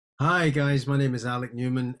Hi guys, my name is Alec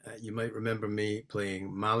Newman. You might remember me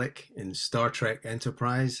playing Malik in Star Trek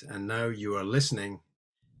Enterprise, and now you are listening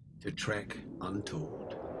to Trek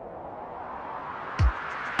Untold.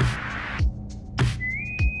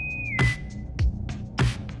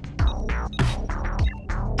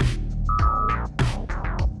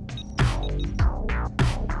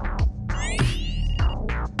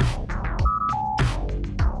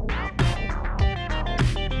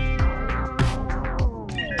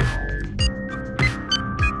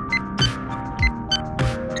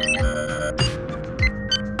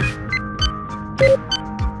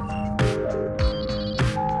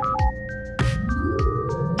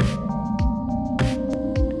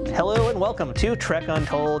 Hello and welcome to Trek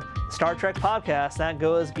Untold, Star Trek podcast that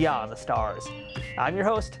goes beyond the stars. I'm your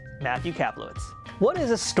host, Matthew Kaplowitz. What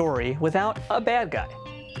is a story without a bad guy?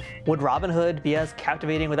 Would Robin Hood be as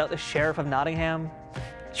captivating without the Sheriff of Nottingham?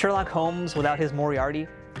 Sherlock Holmes without his Moriarty?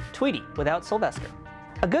 Tweety without Sylvester?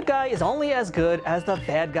 A good guy is only as good as the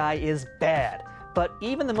bad guy is bad, but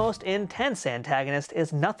even the most intense antagonist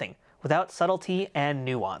is nothing without subtlety and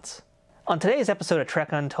nuance. On today's episode of Trek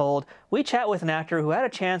Untold, we chat with an actor who had a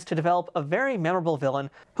chance to develop a very memorable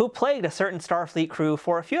villain who plagued a certain Starfleet crew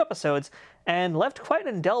for a few episodes and left quite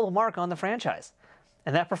an indelible mark on the franchise.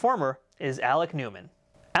 And that performer is Alec Newman.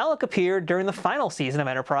 Alec appeared during the final season of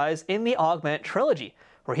Enterprise in the Augment trilogy,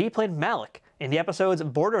 where he played Malik in the episodes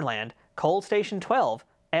Borderland, Cold Station 12,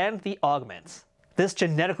 and The Augments. This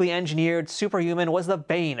genetically engineered superhuman was the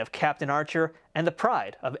bane of Captain Archer and the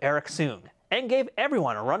pride of Eric Soong, and gave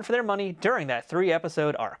everyone a run for their money during that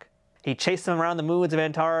 3-episode arc. He chased them around the moons of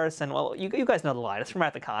Antares, and well, you guys know the line. It's from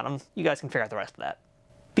At the Con. You guys can figure out the rest of that.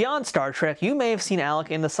 Beyond Star Trek, you may have seen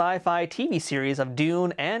Alec in the sci-fi TV series of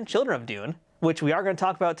Dune and Children of Dune, which we are going to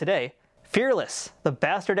talk about today, Fearless, The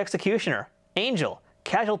Bastard Executioner, Angel,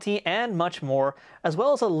 Casualty, and much more, as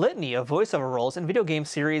well as a litany of voiceover roles in video game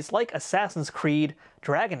series like Assassin's Creed,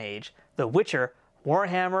 Dragon Age, The Witcher,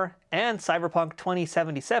 Warhammer, and Cyberpunk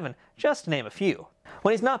 2077, just to name a few.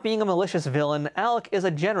 When he's not being a malicious villain, Alec is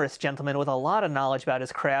a generous gentleman with a lot of knowledge about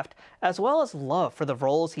his craft, as well as love for the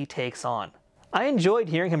roles he takes on. I enjoyed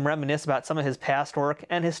hearing him reminisce about some of his past work,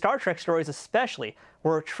 and his Star Trek stories especially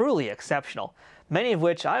were truly exceptional, many of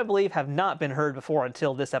which I believe have not been heard before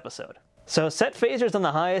until this episode. So set phasers on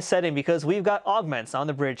the highest setting because we've got augments on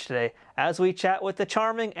the bridge today, as we chat with the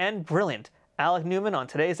charming and brilliant Alec Newman on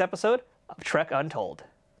today's episode of Trek Untold.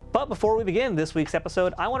 But before we begin this week's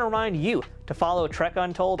episode, I want to remind you to follow Trek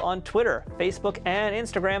Untold on Twitter, Facebook, and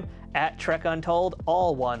Instagram at Trek Untold,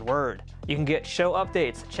 all one word. You can get show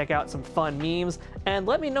updates, check out some fun memes, and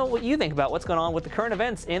let me know what you think about what's going on with the current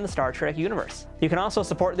events in the Star Trek universe. You can also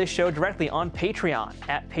support this show directly on Patreon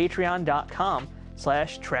at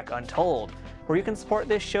patreon.com/TrekUntold, where you can support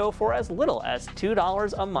this show for as little as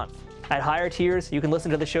 $2 a month. At higher tiers, you can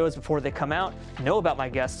listen to the shows before they come out, know about my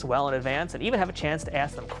guests well in advance, and even have a chance to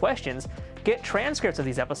ask them questions, get transcripts of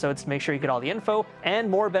these episodes to make sure you get all the info, and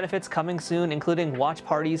more benefits coming soon, including watch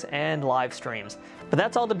parties and live streams. But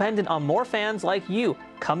that's all dependent on more fans like you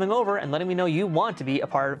coming over and letting me know you want to be a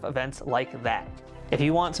part of events like that. If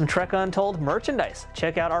you want some Trek Untold merchandise,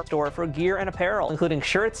 check out our store for gear and apparel, including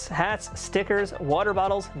shirts, hats, stickers, water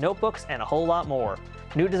bottles, notebooks, and a whole lot more.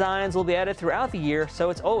 New designs will be added throughout the year, so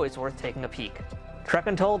it's always worth taking a peek. Trek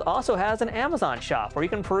Untold also has an Amazon shop where you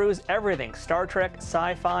can peruse everything Star Trek,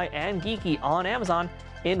 sci-fi, and geeky on Amazon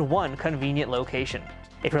in one convenient location.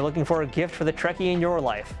 If you're looking for a gift for the Trekkie in your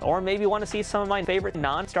life, or maybe want to see some of my favorite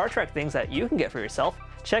non-Star Trek things that you can get for yourself,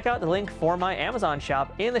 check out the link for my Amazon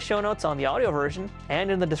shop in the show notes on the audio version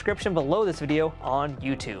and in the description below this video on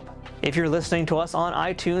YouTube. If you're listening to us on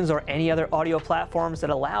iTunes or any other audio platforms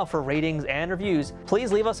that allow for ratings and reviews,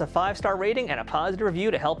 please leave us a 5-star rating and a positive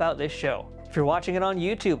review to help out this show. If you're watching it on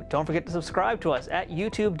YouTube, don't forget to subscribe to us at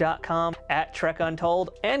youtube.com/TrekUntold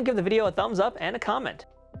and give the video a thumbs up and a comment.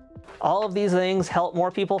 All of these things help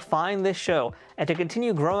more people find this show and to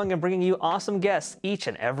continue growing and bringing you awesome guests each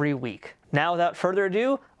and every week. Now, without further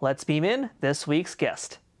ado, let's beam in this week's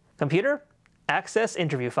guest. Computer, access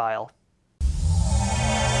interview file.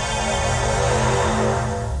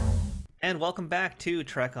 And welcome back to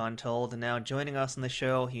Trek Untold. And now joining us on the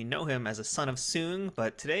show, you know him as a son of Soong,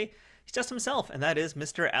 but today he's just himself, and that is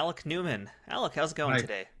Mr. Alec Newman. Alec, how's it going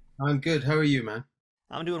today? I'm good. How are you, man?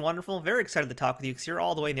 I'm doing wonderful. Very excited to talk with you because you're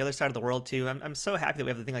all the way on the other side of the world too. I'm so happy that we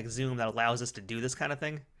have the thing like Zoom that allows us to do this kind of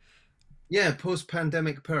thing. Yeah,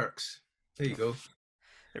 post-pandemic perks. There you go.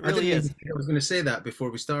 It really is. I was going to say that before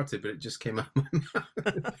we started, but it just came out of my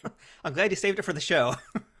mouth. I'm glad you saved it for the show.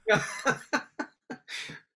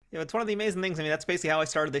 It's one of the amazing things. I mean, that's basically how I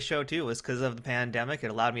started this show too, was because of the pandemic.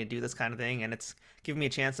 It allowed me to do this kind of thing, and it's given me a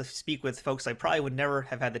chance to speak with folks I probably would never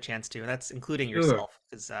have had the chance to, and that's including Sure, yourself,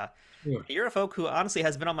 because sure. you're a folk who honestly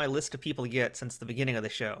has been on my list of people to get since the beginning of the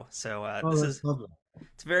show. So Oh, this that's is lovely.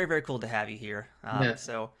 it's very, very cool to have you here. Yeah.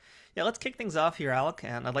 So yeah, let's kick things off here, Alec,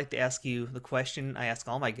 and I'd like to ask you the question I ask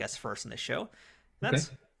all my guests first in the show. And Okay.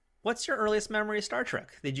 that's, what's your earliest memory of Star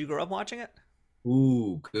Trek? Did you grow up watching it?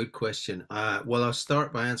 Ooh, good question. Well, I'll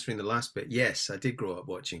start by answering the last bit. Yes, I did grow up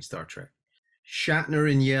watching Star Trek.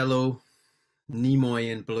 Shatner in yellow, Nimoy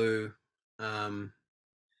in blue, um,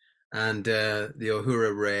 and the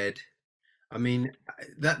Uhura red. I mean,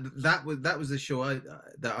 that was the show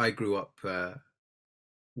that I grew up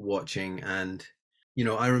watching, and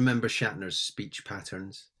I remember Shatner's speech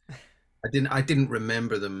patterns. I didn't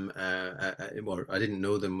remember them, or I didn't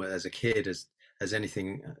know them as a kid as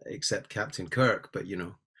anything except Captain Kirk. But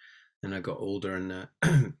and I got older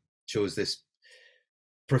and chose this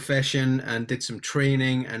profession and did some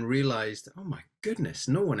training and realized, oh my goodness,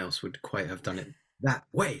 no one else would quite have done it that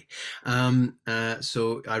way.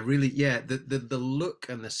 So I really, yeah, the look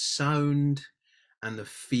and the sound and the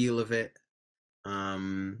feel of it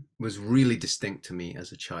was really distinct to me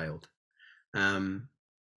as a child. Um,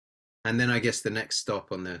 and then I guess the next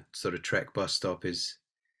stop on the sort of Trek bus stop is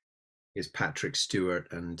Patrick Stewart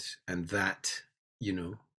and that,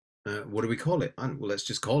 what do we call it? Well, let's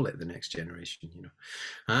just call it the next generation.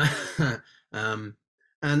 Um,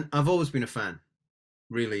 and I've always been a fan,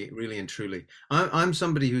 really, really and truly. I'm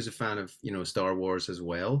somebody who's a fan of Star Wars as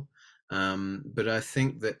well, but I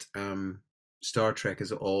think that Star Trek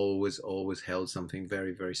has always held something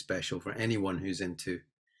very, very special for anyone who's into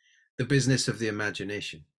the business of the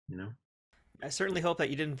imagination. I certainly hope that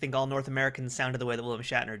you didn't think all North Americans sounded the way that William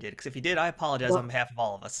Shatner did, because if you did, I apologize on Well, behalf of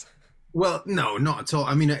all of us. well, no, not at all.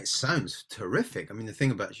 I mean, it sounds terrific. I mean, the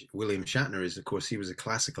thing about William Shatner is, of course, he was a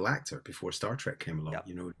classical actor before Star Trek came along. Yep.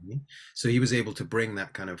 You know what I mean? So he was able to bring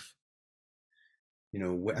that kind of,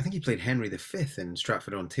 I think he played Henry V in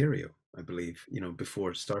Stratford, Ontario, I believe,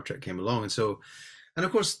 before Star Trek came along. And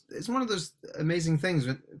of course, it's one of those amazing things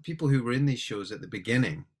when people who were in these shows at the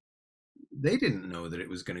beginning, they didn't know that it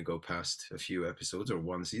was going to go past a few episodes or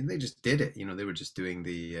one season. They just did it. They were just doing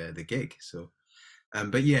the gig. So.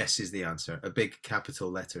 But yes is the answer. A big capital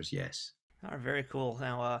letters, yes. All right, very cool.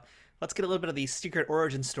 Now, let's get a little bit of the secret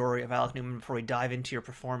origin story of Alec Newman before we dive into your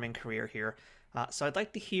performing career here. So I'd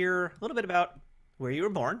like to hear a little bit about where you were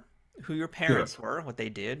born, who your Sure. parents were, what they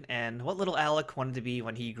did, and what little Alec wanted to be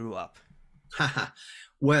when he grew up.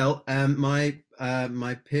 Well,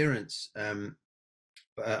 my parents.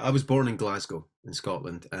 I was born in Glasgow, in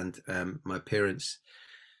Scotland, and my parents,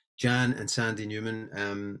 Jan and Sandy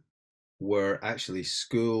Newman, were actually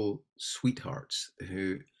school sweethearts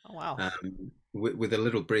who, Oh, wow. with a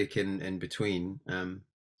little break in between.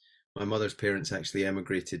 My mother's parents actually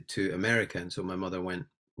emigrated to America, and so my mother went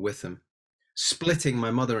with them, splitting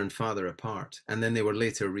my mother and father apart, and then they were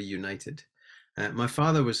later reunited. My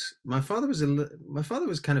father was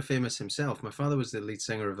kind of famous himself. My father was the lead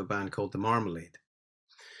singer of a band called the Marmalade,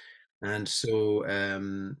 and so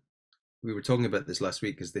we were talking about this last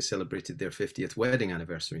week because they celebrated their 50th wedding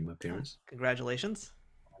anniversary, my Oh, parents. congratulations.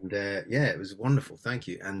 And yeah, it was wonderful. Thank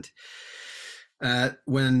you. And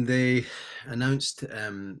when they announced,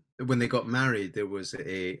 when they got married, there was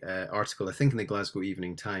a article, I think, in the Glasgow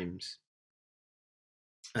Evening Times,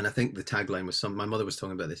 and I think the tagline was my mother was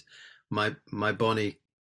talking about this. My Bonnie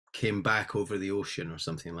came back over the ocean or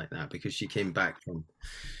something like that, because she came back from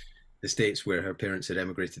the States where her parents had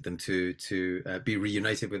emigrated them to be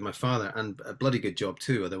reunited with my father, and a bloody good job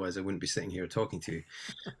too. Otherwise, I wouldn't be sitting here talking to you.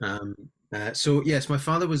 So yes, my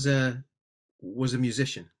father was a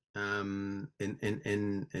musician in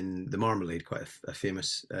the Marmalade, quite a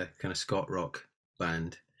famous kind of Scot rock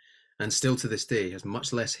band, and still to this day has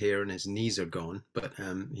much less hair and his knees are gone, but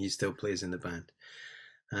he still plays in the band.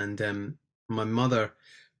 And my mother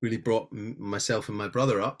really brought myself and my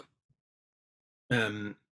brother up.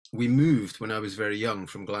 We moved when I was very young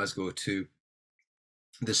from Glasgow to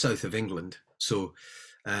the south of England. So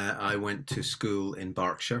I went to school in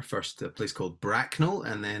Berkshire, first a place called Bracknell,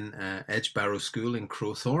 and then Edgebarrow School in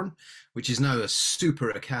Crowthorne, which is now a super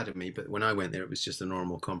academy. But when I went there, it was just a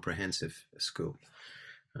normal comprehensive school,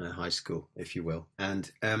 high school, if you will.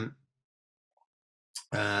 And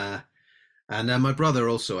my brother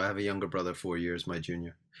also, I have a younger brother, 4 years my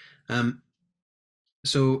junior.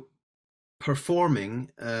 So performing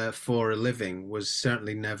for a living was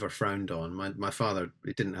certainly never frowned on. My father,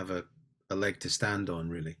 he didn't have a leg to stand on,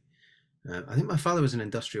 really. I think my father was an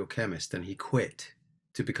industrial chemist, and he quit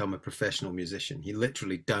to become a professional musician. He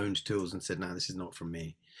literally downed tools and said, "No, this is not for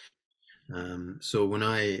me." So when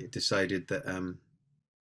I decided that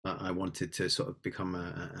I wanted to sort of become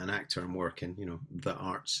an actor and work in, the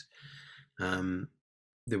arts, um,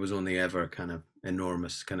 there was only ever kind of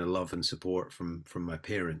enormous kind of love and support from my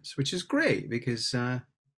parents, which is great because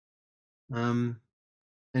um,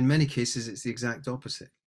 in many cases it's the exact opposite.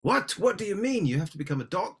 What do you mean you have to become a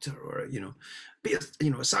doctor, or be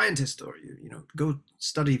a scientist, or go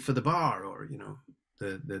study for the bar, or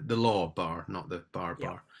the law bar, not the bar Yeah.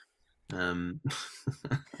 bar. um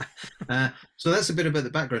so that's a bit about the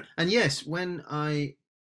background. And yes, when I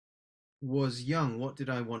was young, what did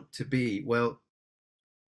I want to be? Well,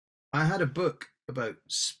 I had a book about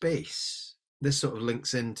space. This sort of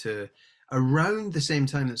links into around the same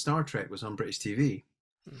time that Star Trek was on British TV.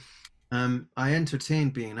 Hmm. I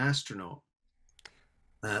entertained being an astronaut,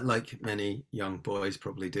 like many young boys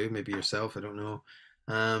probably do, maybe yourself, I don't know,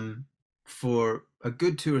 for a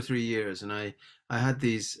good 2 or 3 years. And I had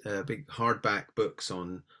these big hardback books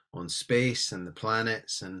on space and the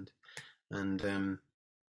planets, and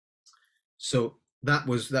so that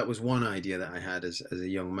was one idea that I had as a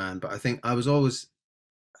young man. But I think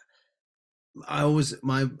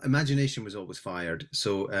my imagination was always fired.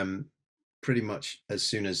 So pretty much as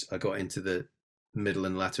soon as I got into the middle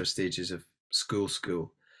and latter stages of school,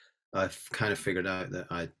 I kind of figured out that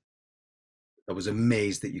I was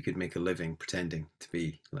amazed that you could make a living pretending to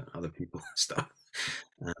be like other people and stuff.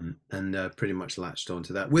 And pretty much latched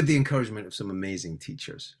onto that with the encouragement of some amazing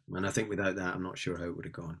teachers. And I think without that, I'm not sure how it would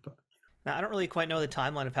have gone. But Now, I don't really quite know the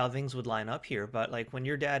timeline of how things would line up here, but like when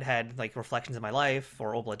your dad had like Reflections of My Life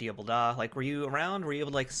or Obla Di Obla, like were you around? Were you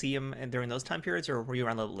able to like see him during those time periods, or were you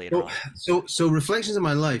around a little later so, on? so Reflections of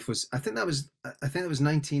My Life was, I think that was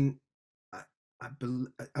 19. I,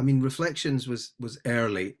 I mean, Reflections was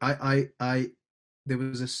early. There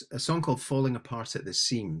was a song called Falling Apart at the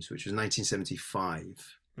Seams, which was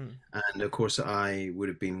 1975. Hmm. And of course, I would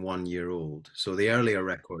have been 1 year old. So the earlier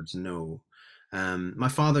records, no. My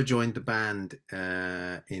father joined the band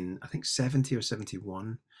in, I think, 70 or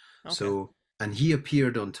 71. Okay. So, and he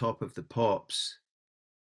appeared on Top of the Pops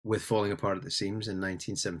with Falling Apart at the Seams in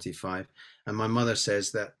 1975. And my mother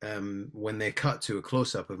says that when they cut to a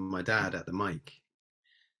close up of my dad at the mic,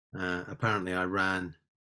 apparently I ran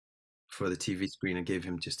for the TV screen and gave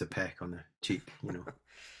him just a peck on the cheek,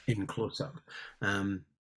 in close up.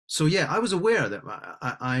 So yeah, I was aware that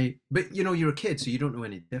but you're a kid, so you don't know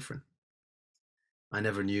any different. I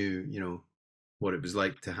never knew, what it was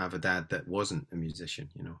like to have a dad that wasn't a musician,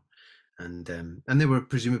 and there were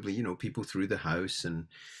presumably, people through the house, and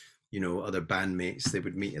other bandmates. They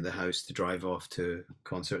would meet at the house to drive off to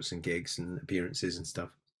concerts and gigs and appearances and stuff,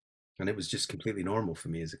 and it was just completely normal for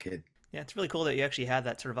me as a kid. Yeah, it's really cool that you actually had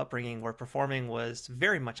that sort of upbringing where performing was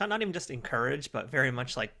very much not even just encouraged, but very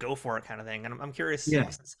much like go for it kind of thing. And I'm curious, Yeah,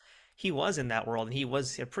 since he was in that world and he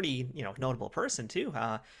was a pretty, notable person too.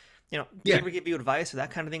 Did he yeah. ever give you advice or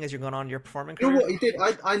that kind of thing as you're going on in your performing You know career? what he did?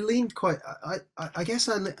 I leaned quite. I guess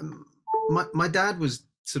my dad was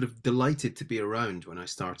sort of delighted to be around when I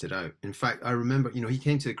started out. In fact, I remember, he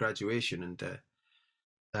came to the graduation,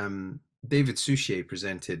 and David Suchet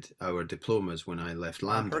presented our diplomas when I left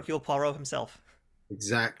Lambda. Hercule Poirot himself.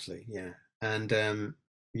 Exactly, yeah. And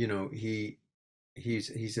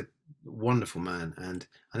he's a wonderful man, and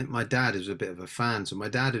I think my dad is a bit of a fan. So my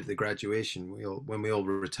dad at the graduation, when we all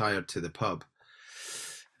retired to the pub,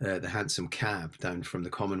 the handsome cab down from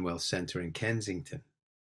the Commonwealth Centre in Kensington,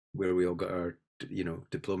 where we all got our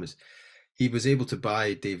diplomas, he was able to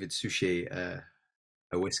buy David Suchet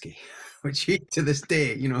a whiskey, which he to this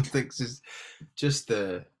day thinks is just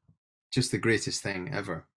the greatest thing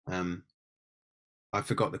ever. I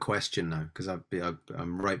forgot the question now because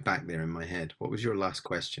I'm right back there in my head. What was your last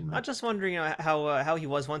question, I'm Matt? just wondering, how he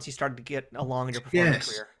was once you started to get along in your performing Yes.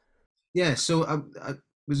 career. Yeah, so I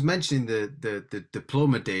was mentioning the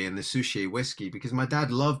diploma day and the sushi whiskey because my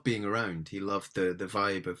dad loved being around. He loved the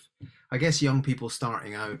vibe of, I guess, young people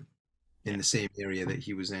starting out in Yeah. the same area that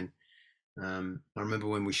he was in. I remember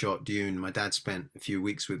when we shot Dune, my dad spent a few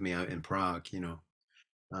weeks with me out in Prague,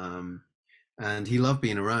 um, and he loved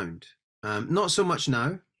being around. Not so much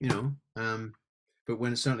now,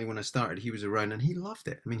 but certainly when I started, he was around and he loved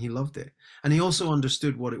it. I mean, he loved it, and he also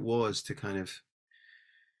understood what it was to kind of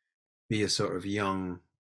be a sort of young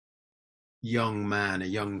man, a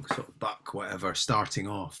young sort of buck, whatever, starting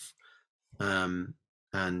off, um,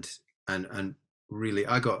 and and really,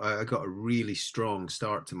 I got a really strong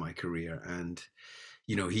start to my career, and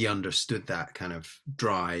he understood that kind of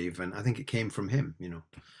drive, and I think it came from him.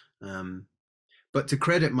 But to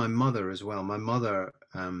credit my mother as well, my mother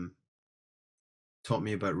taught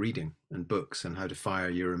me about reading and books and how to fire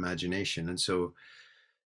your imagination, and so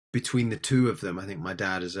between the two of them, I think my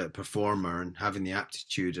dad is a performer and having the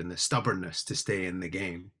aptitude and the stubbornness to stay in the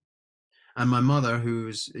game, and my mother,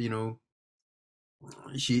 who's,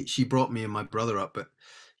 she brought me and my brother up, but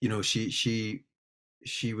she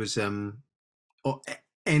was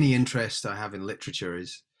any interest I have in literature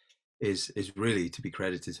is really to be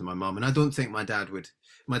credited to my mom. And I don't think my dad would.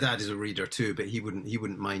 My dad is a reader too, but he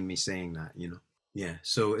wouldn't mind me saying that. Yeah.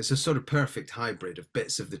 So it's a sort of perfect hybrid of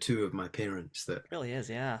bits of the two of my parents that It really is,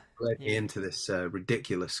 yeah. led me into this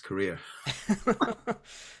ridiculous career. But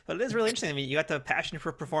it is really interesting. I mean, you got the passion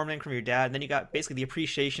for performing from your dad, and then you got basically the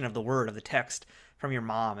appreciation of the word, of the text from your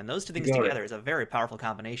mom, and those two things Got it. together is a very powerful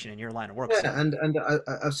combination in your line of work. Yeah, So and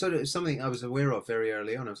I sort of something I was aware of very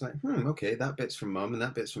early on. I was like, okay, that bit's from mum and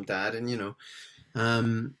that bit's from dad, and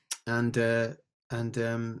um,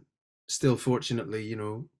 and still fortunately,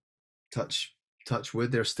 touch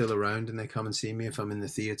wood, they're still around and they come and see me if I'm in the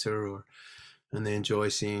theater, and they enjoy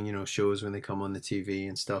seeing, shows when they come on the TV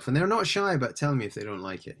and stuff. And they're not shy about telling me if they don't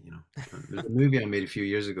like it. There's a movie I made a few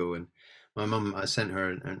years ago, and my mum, I sent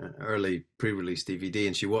her an early pre-release DVD,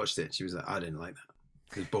 and she watched it. She was like, I didn't like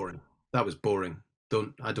that. It was boring. That was boring.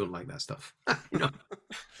 I don't like that stuff. I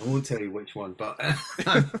won't tell you which one, but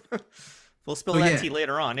we'll spill that tea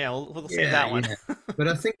later on. Yeah, we'll save that one. Yeah. But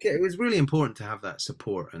I think it was really important to have that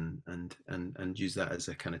support and use that as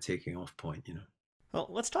a kind of taking off point. Well,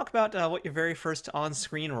 let's talk about what your very first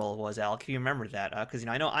on-screen role was, Alec. If you remember that, because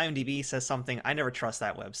I know IMDb says something. I never trust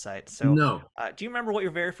that website. So, no. Do you remember what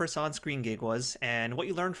your very first on-screen gig was and what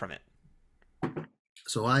you learned from it?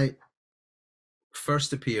 So I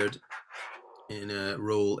first appeared in a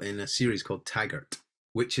role in a series called Taggart,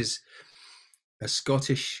 which is a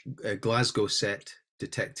Scottish Glasgow set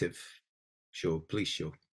detective show, police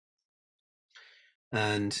show.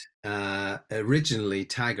 And originally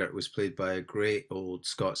Taggart was played by a great old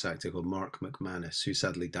Scots actor called Mark McManus, who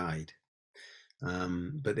sadly died.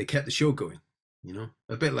 But they kept the show going,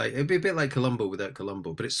 it'd be a bit like Columbo without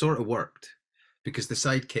Columbo, but it sort of worked because the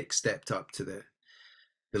sidekick stepped up to the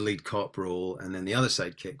lead cop role, and then the other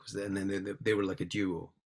sidekick was there, and then they were like a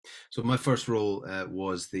duo. So my first role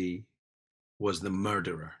was the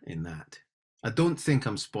murderer in that. I don't think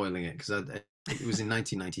I'm spoiling it because it was in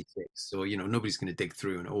 1996, so nobody's going to dig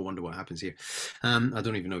through and wonder what happens here. I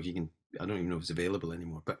don't even know if you can. I don't even know if it's available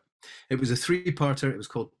anymore. But it was a 3-parter. It was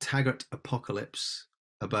called Taggart Apocalypse,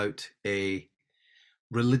 about a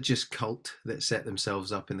religious cult that set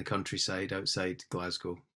themselves up in the countryside outside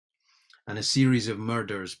Glasgow, and a series of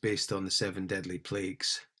murders based on the 7 deadly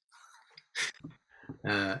plagues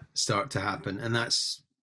start to happen, and that's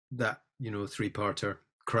that 3-parter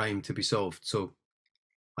crime to be solved. So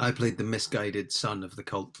I played the misguided son of the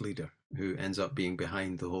cult leader who ends up being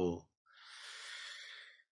behind the whole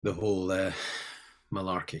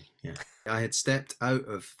malarkey. Yeah, I had stepped out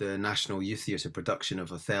of the National Youth Theatre production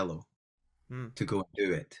of Othello to go and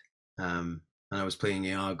do it, and I was playing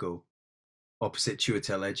Iago opposite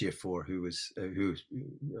Chiwetel Ejiofor, who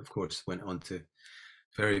of course went on to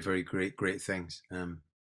very, very great things, and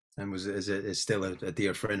is still a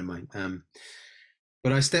dear friend of mine.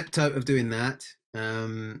 But I stepped out of doing that,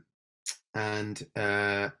 and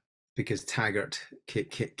because Taggart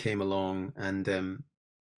came along, and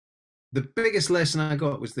the biggest lesson I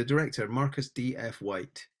got was the director, Marcus D.F.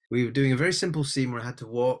 White. We were doing a very simple scene where I had to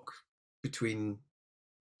walk between,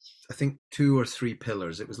 I think, 2 or 3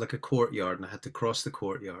 pillars. It was like a courtyard, and I had to cross the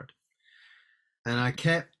courtyard. And I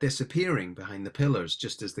kept disappearing behind the pillars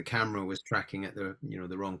just as the camera was tracking at the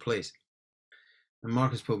wrong place. And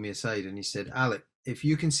Marcus pulled me aside and he said, Alec, if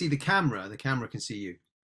you can see the camera can see you.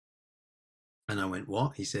 And I went,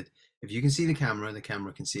 what? He said, if you can see the camera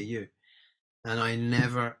can see you. And I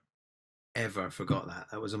never, ever forgot that.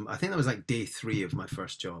 I think that was like day 3 of my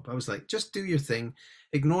first job. I was like, just do your thing,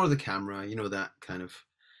 ignore the camera, that kind of,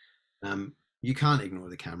 you can't ignore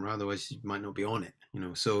the camera, otherwise you might not be on it,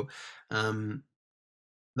 So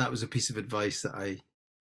that was a piece of advice that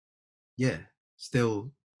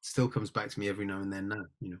still comes back to me every now and then now,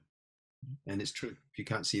 and it's true. If you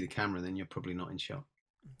can't see the camera, then you're probably not in shot.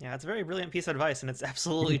 Yeah, it's a very brilliant piece of advice, and it's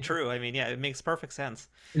absolutely true. I mean, yeah, it makes perfect sense.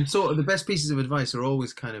 And so the best pieces of advice are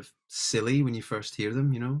always kind of silly when you first hear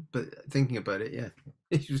them, but thinking about it, yeah,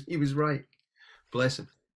 he was right. Bless him.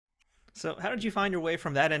 So how did you find your way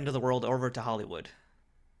from that end of the world over to Hollywood?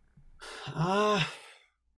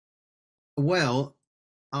 Well,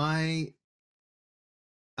 I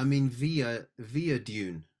mean, via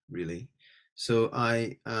Dune, really. So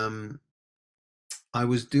I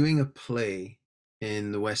was doing a play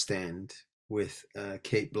in the West End with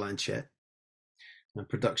Kate Blanchett, a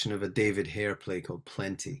production of a David Hare play called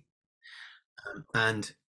Plenty,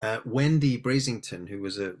 and Wendy Brasington, who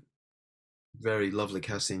was a very lovely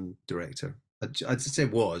casting director. I'd say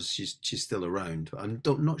was. She's still around.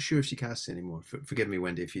 Not sure if she casts anymore. Forgive me,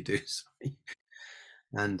 Wendy, if you do. Sorry.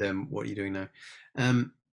 And what are you doing now?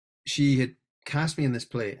 She had cast me in this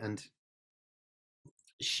play, and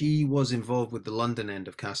she was involved with the London end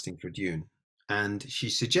of casting for Dune, and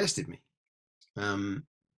she suggested me.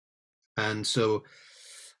 And so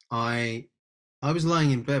I I was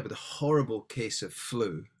lying in bed with a horrible case of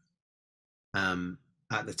flu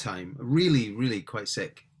at the time, really, really quite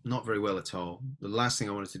sick, not very well at all. The last thing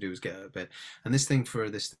I wanted to do was get out of bed. And this thing,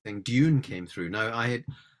 Dune, came through. Now, I had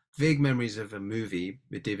vague memories of a movie,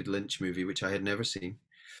 a David Lynch movie, which I had never seen.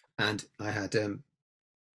 And I had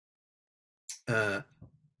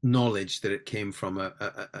knowledge that it came from a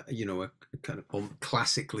kind of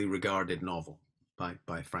classically regarded novel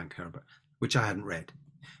by Frank Herbert, which I hadn't read.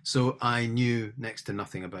 So I knew next to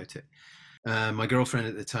nothing about it. My girlfriend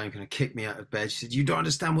at the time kind of kicked me out of bed. She said, "You don't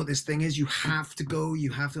understand what this thing is. You have to go.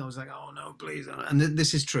 You have to." I was like, "Oh no, please!" And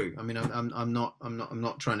this is true. I mean, I'm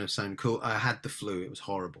not trying to sound cool. I had the flu. It was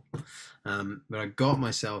horrible, but I got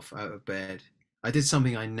myself out of bed. I did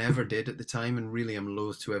something I never did at the time, and really am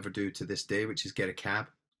loath to ever do to this day, which is get a cab.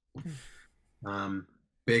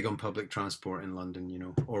 Big on public transport in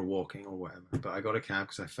London, or walking or whatever. But I got a cab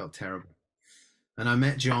because I felt terrible. And I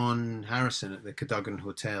met John Harrison at the Cadogan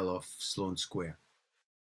Hotel off Sloane Square.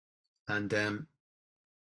 And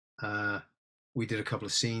we did a couple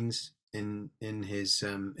of scenes in his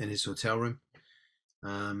hotel room.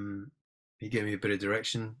 He gave me a bit of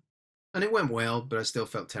direction, and it went well, but I still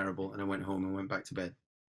felt terrible, and I went home and went back to bed.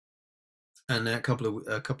 And a couple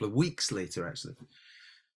of weeks later, actually,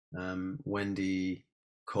 Wendy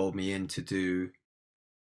called me in to do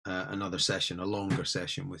another session, a longer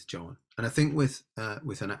session with John, and I think with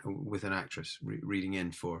an actress reading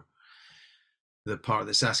in for the part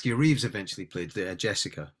that Saskia Reeves eventually played,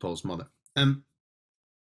 Jessica, Paul's mother. And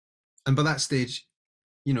by that stage,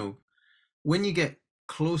 when you get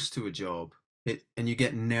close to a job, and you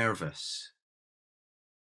get nervous,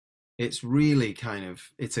 it's really kind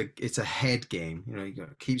of it's a head game. You got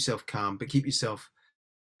to keep yourself calm, but keep yourself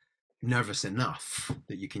nervous enough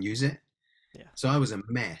that you can use it. Yeah. So I was a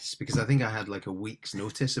mess because I think I had like a week's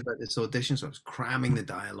notice about this audition. So I was cramming the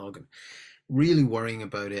dialogue and really worrying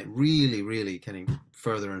about it, really, really kind of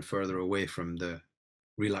further and further away from the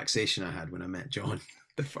relaxation I had when I met John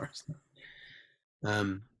the first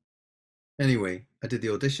time. Anyway, I did the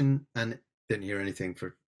audition and didn't hear anything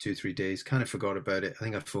for 2-3 days, kind of forgot about it. I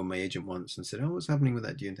think I phoned my agent once and said, "Oh, what's happening with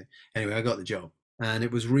that Dune thing?" Anyway, I got the job. And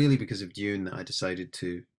it was really because of Dune that I decided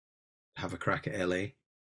to have a crack at LA.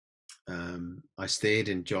 I stayed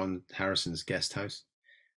in John Harrison's guest house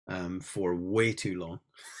for way too long.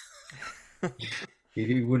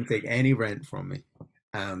 He wouldn't take any rent from me.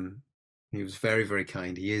 He was very, very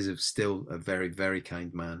kind. He is still a very, very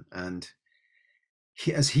kind man. And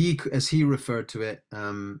as he referred to it,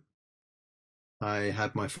 I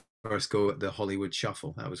had my first go at the Hollywood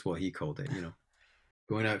Shuffle. That was what he called it.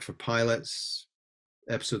 Going out for pilots,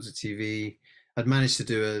 episodes of TV. I'd managed to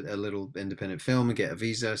do a little independent film and get a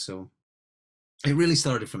visa, so it really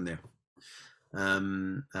started from there.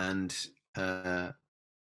 And I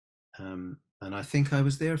think I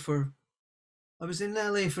was in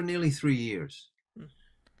LA for nearly 3 years.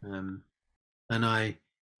 And I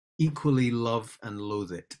equally love and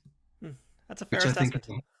loathe it. That's a fair assessment.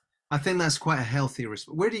 I think that's quite a healthy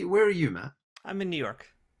response. Where are you, Matt? I'm in New York.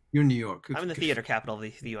 You're in New York. I'm in the theater capital of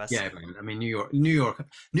the U.S. Yeah, I mean, New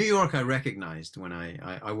York. I recognized when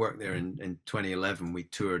I worked there in 2011. We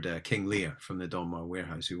toured King Lear from the Donmar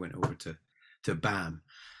Warehouse. We went over to BAM.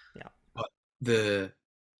 Yeah. But the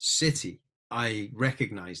city, I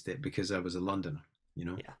recognized it because I was a Londoner.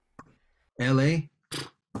 Yeah. LA,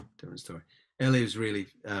 different story. LA was really,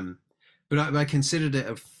 but I considered it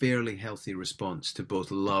a fairly healthy response to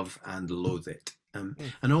both love and loathe it.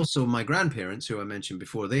 And also my grandparents, who I mentioned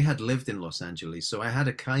before, they had lived in Los Angeles, so I had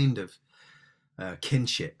a kind of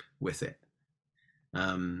kinship with it.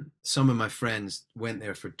 Some of my friends went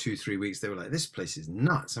there for 2-3 weeks. They were like, "This place is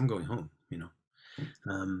nuts. I'm going home,"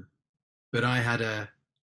 But I had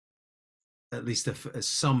at least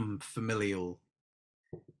some familial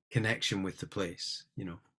connection with the place,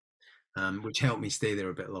 which helped me stay there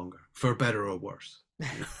a bit longer, for better or worse.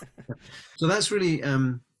 So that's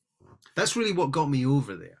really what got me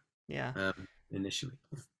over there. Yeah. Initially.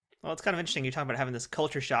 Well, it's kind of interesting. You talk about having this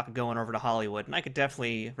culture shock going over to Hollywood, and I could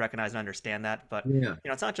definitely recognize and understand that. But yeah,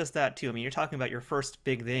 it's not just that too. I mean, you're talking about your first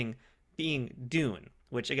big thing being Dune,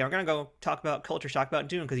 which again, we're gonna go talk about culture shock about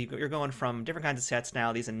Dune because you're going from different kinds of sets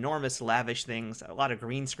now, these enormous, lavish things, a lot of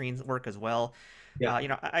green screen work as well.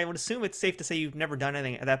 Yeah. I would assume it's safe to say you've never done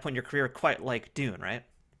anything at that point in your career quite like Dune, right?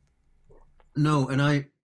 No, and I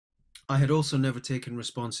had also never taken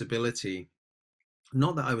responsibility.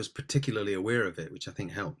 Not that I was particularly aware of it, which I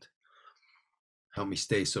think helped me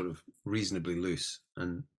stay sort of reasonably loose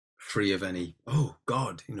and free of any, oh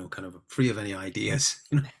God, kind of free of any ideas,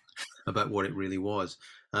 about what it really was.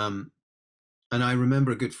 And I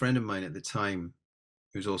remember a good friend of mine at the time,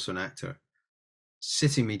 who was also an actor,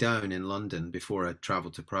 sitting me down in London before I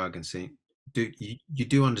traveled to Prague and saying, dude, you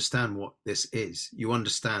do understand what this is. You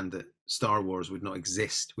understand that Star Wars would not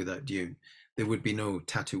exist without Dune. There would be no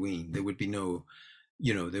Tatooine. There would be no,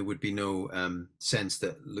 sense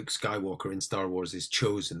that Luke Skywalker in Star Wars is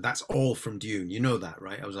chosen. That's all from Dune. You know that,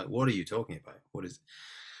 right? I was like, what are you talking about? What is,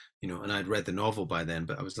 and I'd read the novel by then,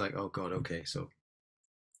 but I was like, oh God, okay. So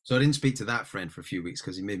I didn't speak to that friend for a few weeks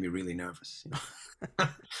because he made me really nervous.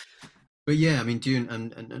 But yeah, I mean, Dune,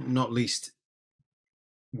 and not least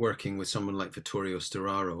working with someone like Vittorio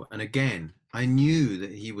Storaro. And again, I knew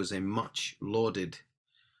that he was a much lauded,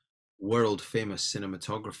 world famous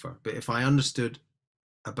cinematographer. But if I understood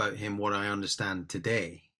about him what I understand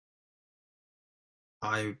today,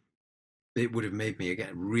 it would have made me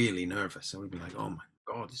again really nervous. I would be like, oh my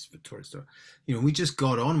God, this is Vittorio Storaro. We just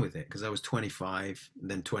got on with it because I was 25,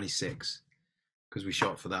 and then 26, because we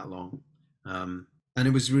shot for that long. And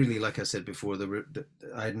it was really, like I said before,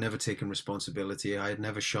 I had never taken responsibility. I had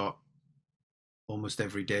never shot almost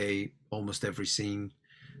every day, almost every scene.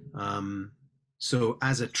 So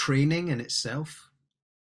as a training in itself,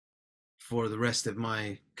 for the rest of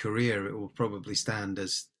my career, it will probably stand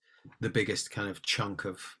as the biggest kind of chunk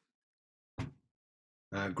of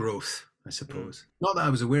growth, I suppose. Not that I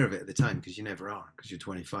was aware of it at the time, because you never are, because you're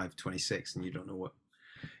 25, 26, and you don't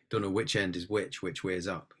know which end is which way is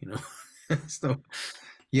up, So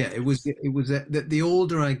yeah, it was the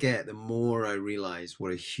older I get, the more I realize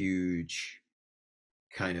what a huge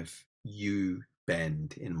kind of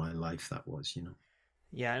bend in my life that was.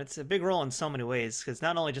 Yeah, and it's a big role in so many ways because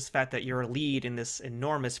not only just the fact that you're a lead in this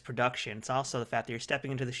enormous production, it's also the fact that you're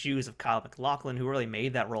stepping into the shoes of Kyle MacLachlan, who really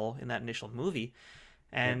made that role in that initial movie.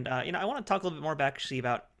 And I want to talk a little bit more actually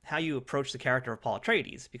about how you approach the character of Paul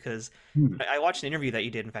Atreides, because I watched an interview that you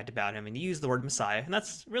did, in fact, about him, and you used the word Messiah, and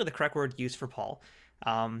that's really the correct word used for Paul.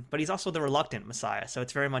 But he's also the reluctant Messiah, so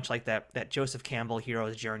it's very much like that Joseph Campbell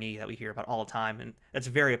hero's journey that we hear about all the time, and that's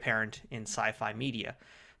very apparent in sci-fi media.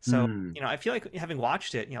 So, I feel like having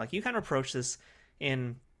watched it, like you kind of approach this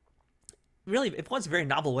in really, it was a very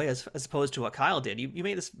novel way as opposed to what Kyle did. You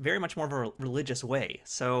made this very much more of a religious way.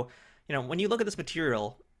 So, when you look at this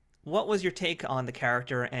material, what was your take on the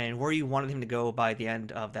character and where you wanted him to go by the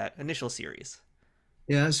end of that initial series?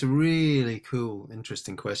 Yeah, that's a really cool,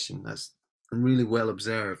 interesting question. That's really well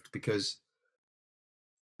observed because,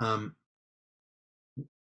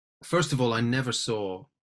 first of all, I never saw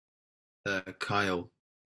Kyle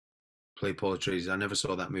play Paul Atreides. I never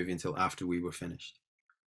saw that movie until after we were finished,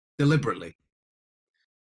 deliberately.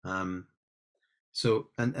 So,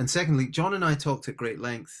 and secondly, John and I talked at great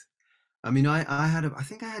length. I mean, I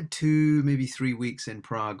think I had 2, maybe 3 weeks in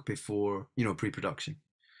Prague before, pre-production.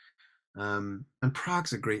 And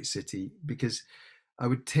Prague's a great city because I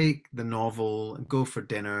would take the novel and go for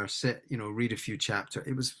dinner, sit, read a few chapters.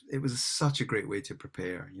 It was such a great way to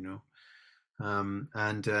prepare,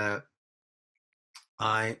 and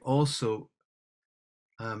I also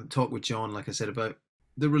talked with John, like I said, about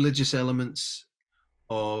the religious elements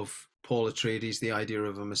of Paul Atreides, the idea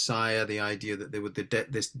of a Messiah, the idea that they were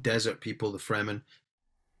this desert people, the Fremen,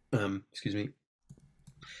 excuse me,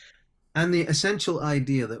 and the essential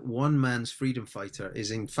idea that one man's freedom fighter is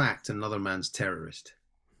in fact another man's terrorist.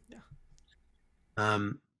 Yeah.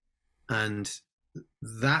 And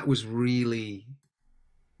that was really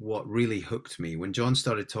what really hooked me when John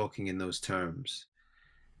started talking in those terms,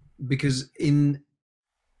 because in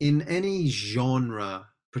any genre,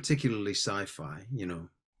 particularly sci-fi,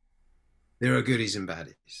 there are goodies and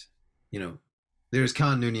baddies. There is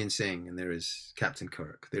Khan Noonien Singh and there is Captain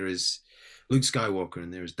Kirk. There is Luke Skywalker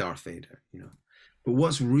and there is Darth Vader. But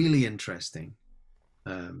what's really interesting,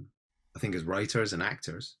 I think, as writers and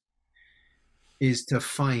actors, is to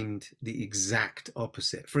find the exact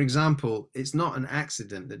opposite. For example, it's not an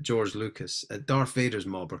accident that George Lucas, Darth Vader's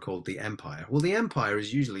mob are called the Empire. Well, the Empire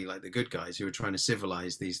is usually like the good guys who are trying to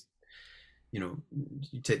civilize these, you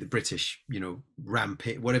take the British,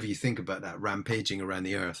 rampage, whatever you think about that, rampaging around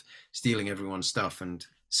the earth, stealing everyone's stuff and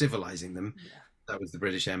civilizing them. Yeah. That was the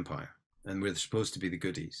British Empire, and we're supposed to be the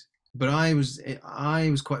goodies. But I was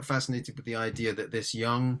quite fascinated with the idea that this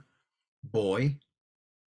young boy,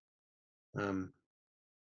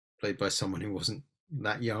 played by someone who wasn't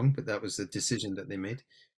that young, but that was the decision that they made,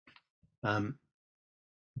 um,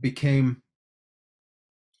 became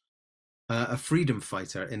a freedom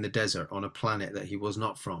fighter in the desert on a planet that he was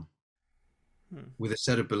not from, with a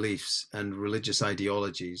set of beliefs and religious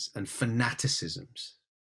ideologies and fanaticisms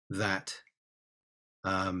that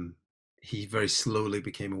he very slowly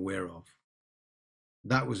became aware of.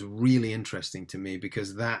 That was really interesting to me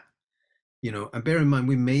because that, and bear in mind,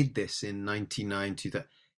 we made this in 1990, that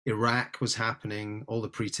Iraq was happening, all the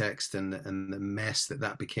pretext and the mess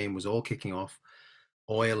that became was all kicking off.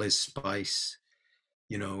 Oil is spice,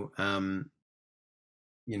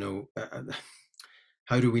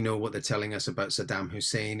 how do we know what they're telling us about Saddam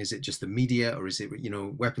Hussein? Is it just the media, or is it,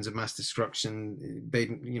 weapons of mass destruction?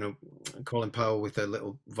 Colin Powell with a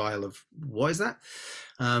little vial of, what is that?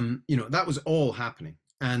 That was all happening.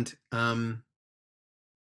 And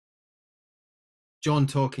John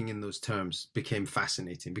talking in those terms became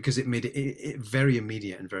fascinating because it made it very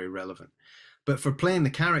immediate and very relevant. But for playing the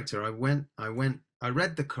character, I read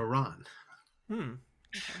the Quran.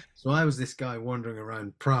 So I was this guy wandering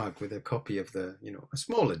around Prague with a copy of a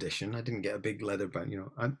small edition. I didn't get a big leather bound,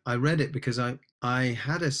 I read it because I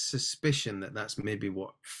had a suspicion that that's maybe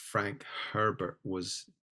what Frank Herbert was,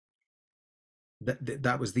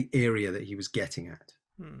 that was the area that he was getting at.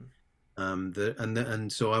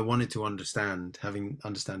 And so I wanted to understand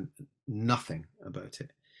nothing about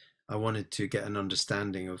it. I wanted to get an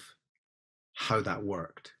understanding of how that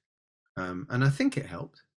worked. And I think it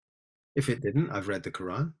helped. If it didn't, I've read the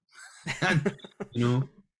Quran. And,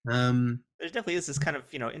 there definitely is this kind of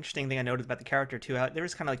interesting thing I noticed about the character too. How there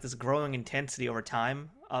is kind of like this growing intensity over time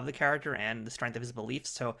of the character and the strength of his beliefs.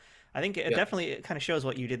 So I think it definitely kind of shows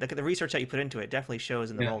what you did. The research that you put into it definitely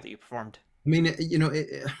shows in the role that you performed. I mean,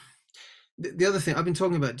 the other thing, I've been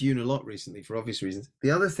talking about Dune a lot recently for obvious reasons.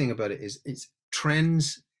 The other thing about it is it's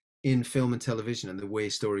trends in film and television and the way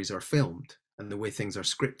stories are filmed and the way things are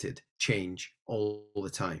scripted change all the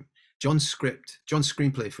time. John's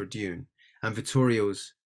screenplay for Dune and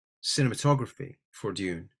Vittorio's cinematography for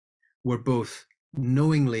Dune were both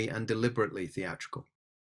knowingly and deliberately theatrical.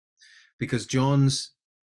 Because John's,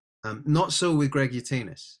 not so with Greg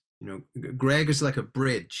Yaitanes. Greg is like a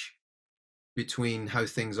bridge between how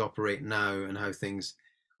things operate now and how things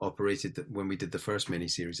operated when we did the first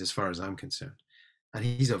miniseries, as far as I'm concerned. And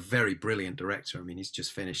he's a very brilliant director. I mean, he's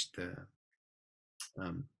just finished the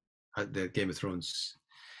Game of Thrones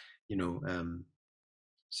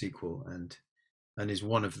sequel and is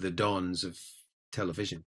one of the dons of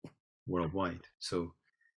television worldwide. So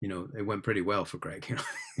it went pretty well for Greg.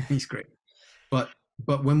 He's great. But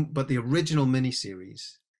the original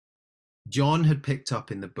miniseries, John had picked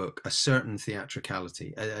up in the book a certain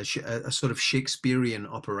theatricality, a sort of Shakespearean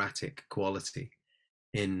operatic quality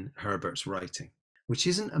in Herbert's writing, which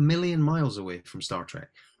isn't a million miles away from Star Trek,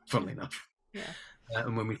 funnily enough. Yeah.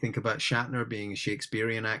 And when we think about Shatner being a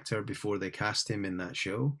Shakespearean actor before they cast him in that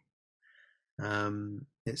show,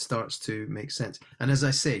 it starts to make sense. And as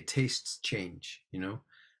I say, tastes change,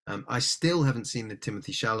 I still haven't seen the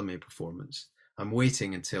Timothée Chalamet performance. I'm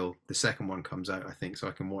waiting until the second one comes out, I think, so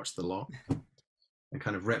I can watch the lot and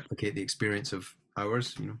kind of replicate the experience of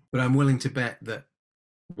ours, But I'm willing to bet that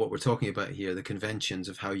what we're talking about here, the conventions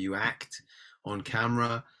of how you act on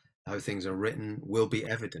camera, how things are written, will be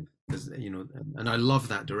evident. And I love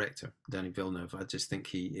that director, Denis Villeneuve. I just think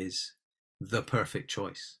he is the perfect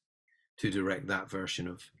choice to direct that version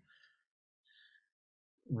of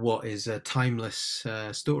what is a timeless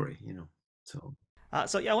story,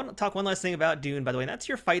 So yeah, I want to talk one last thing about Dune, by the way, and that's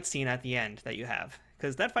your fight scene at the end that you have.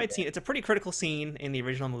 Because that fight scene, it's a pretty critical scene in the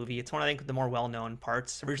original movie. It's one, I think, of the more well-known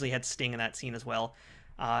parts. Originally had Sting in that scene as well.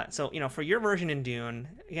 So, for your version in Dune,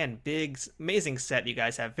 again, big, amazing set you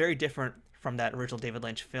guys have, very different from that original David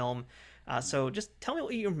Lynch film. So just tell me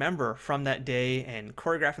what you remember from that day and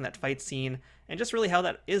choreographing that fight scene, and just really how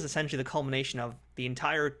that is essentially the culmination of the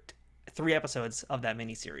entire 3 episodes of that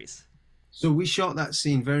miniseries. So we shot that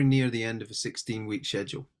scene very near the end of a 16-week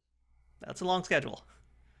schedule. That's a long schedule.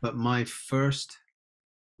 But my first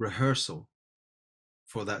rehearsal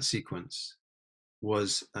for that sequence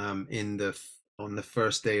was on the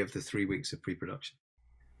first day of the 3 weeks of pre-production.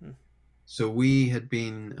 So we had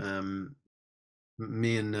been,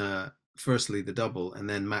 me and firstly the double, and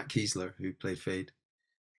then Matt Keesler, who played Fade.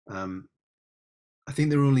 I think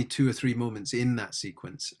there were only 2 or 3 moments in that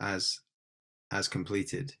sequence as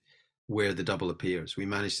completed where the double appears. We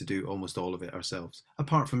managed to do almost all of it ourselves,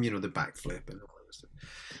 apart from the backflip and all that stuff.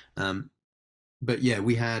 But yeah,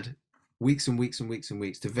 we had weeks and weeks and weeks and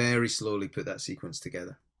weeks to very slowly put that sequence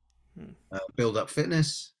together. Build up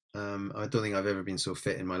fitness. I don't think I've ever been so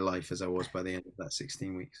fit in my life as I was by the end of that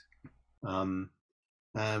 16 weeks.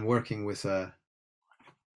 and working with a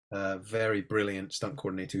very brilliant stunt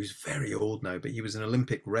coordinator who's very old now, but he was an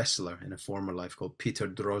Olympic wrestler in a former life, called Peter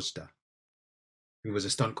Drozda, who was a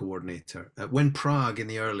stunt coordinator. When Prague in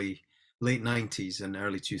the late 90s and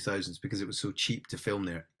early 2000s, because it was so cheap to film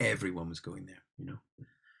there, everyone was going there,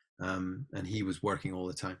 and he was working all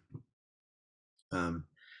the time.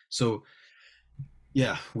 So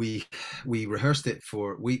yeah, we rehearsed it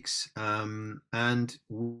for weeks, and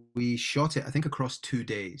we shot it, I think, across 2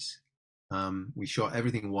 days. We shot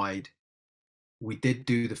everything wide. We did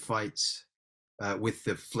do the fights with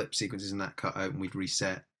the flip sequences and that cut out, and we'd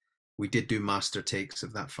reset. We did do master takes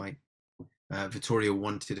of that fight. Vittorio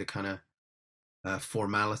wanted a kind of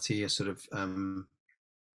formality, a sort of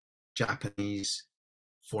Japanese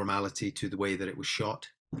formality to the way that it was shot.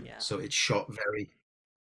 Yeah. So it's shot very,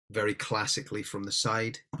 very classically from the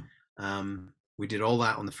side. We did all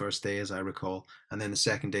that on the first day, as I recall, and then the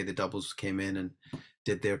second day the doubles came in and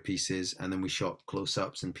did their pieces, and then we shot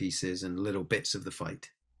close-ups and pieces and little bits of the fight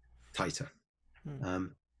tighter.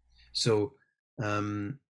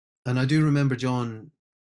 And I do remember John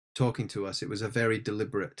talking to us. It was a very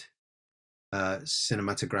deliberate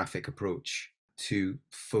cinematographic approach to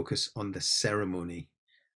focus on the ceremony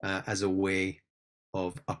as a way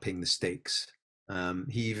of upping the stakes.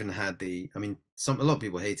 He even had a lot of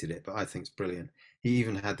people hated it, but I think it's brilliant. He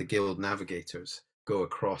even had the guild navigators go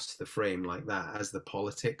across the frame like that as the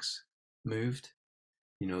politics moved.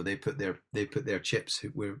 They put their chips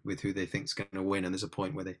with who they think's going to win, and there's a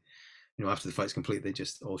point where they, after the fight's complete, they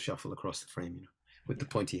just all shuffle across the frame, with the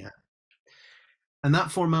pointy hat. And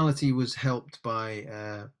that formality was helped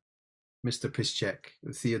by Mr. Piszczek,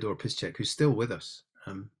 Theodore Piszczek, who's still with us,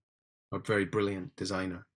 a very brilliant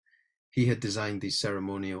designer. He had designed these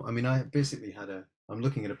ceremonial. I basically I'm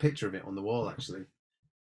looking at a picture of it on the wall, actually.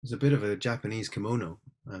 It's a bit of a Japanese kimono.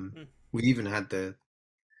 We even had the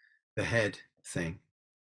head thing.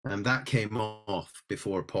 And that came off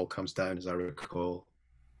before Paul comes down, as I recall.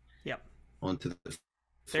 Yep. Onto the floor.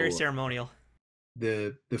 Very ceremonial.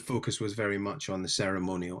 The focus was very much on the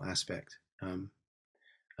ceremonial aspect.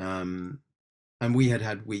 And we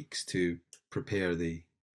had weeks to prepare the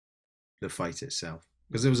fight itself,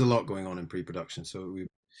 because there was a lot going on in pre-production. So we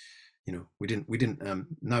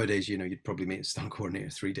didn't nowadays, you'd probably meet a stunt coordinator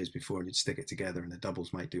 3 days before and you'd stick it together, and the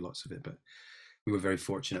doubles might do lots of it. But we were very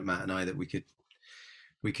fortunate, Matt and I, that we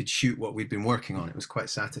could shoot what we'd been working on. It was quite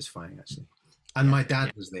satisfying, actually. And my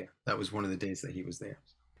dad was there. That was one of the days that he was there.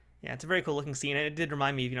 Yeah, it's a very cool looking scene, and it did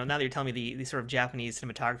remind me, now that you're telling me the sort of Japanese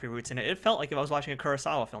cinematography roots in it, it felt like if I was watching a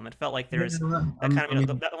Kurosawa film. It felt like there's that kind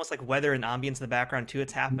of, that almost like weather and ambience in the background too.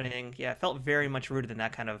 It's happening. Yeah, it felt very much rooted in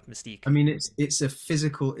that kind of mystique. It's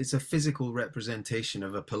a physical representation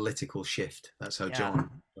of a political shift. That's how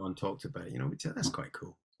John talked about it. Which, that's quite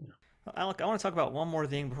cool. Well, Alec, I want to talk about one more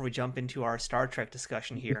thing before we jump into our Star Trek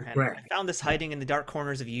discussion here. And I found this hiding in the dark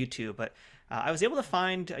corners of YouTube, but I was able to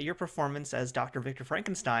find your performance as Dr. Victor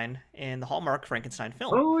Frankenstein in the Hallmark Frankenstein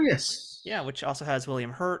film. Oh, yes. Yeah, which also has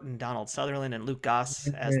William Hurt and Donald Sutherland and Luke Goss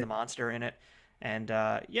as the monster in it. And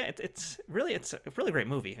it's a really great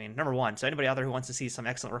movie. Number one, so anybody out there who wants to see some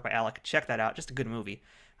excellent work by Alec, check that out. Just a good movie.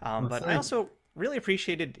 But I also really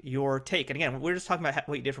appreciated your take. And again, we're just talking about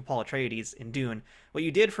what you did for Paul Etraides in Dune. What you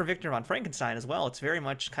did for Victor von Frankenstein as well, it's very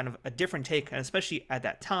much kind of a different take, and especially at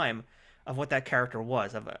that time, of what that character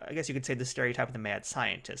was. I guess you could say the stereotype of the mad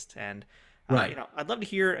scientist. And right. I'd love to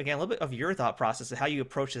hear, again, a little bit of your thought process of how you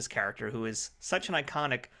approach this character, who is such an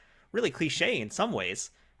iconic, really cliche in some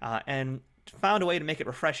ways, and found a way to make it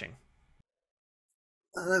refreshing.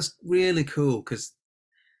 That's really cool, because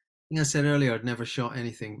I said earlier, I'd never shot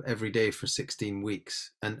anything every day for 16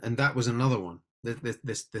 weeks. And that was another one.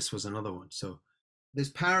 This was another one. So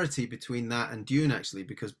there's parity between that and Dune, actually,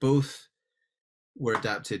 because both were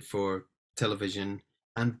adapted for television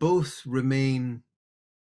and both remain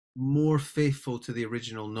more faithful to the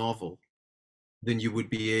original novel than you would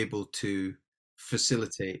be able to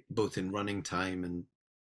facilitate, both in running time and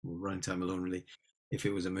running time alone, really, if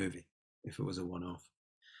it was a movie, if it was a one-off.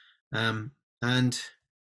 And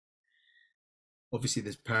obviously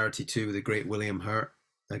there's parity too with the great William Hurt,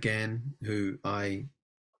 again, who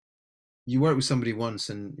you work with somebody once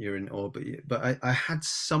and you're in awe, but I had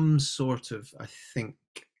some sort of, I think,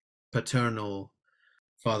 paternal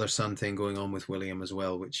father-son thing going on with William as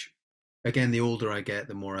well, which, again, the older I get,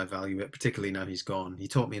 the more I value it, particularly now he's gone. He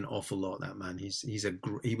taught me an awful lot, that man.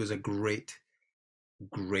 He was a great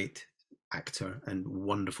actor and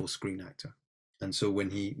wonderful screen actor. And so when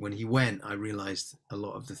he went, I realized a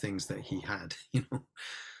lot of the things that he had,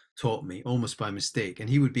 taught me almost by mistake. And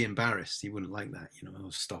he would be embarrassed. He wouldn't like that, oh,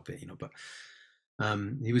 stop it, but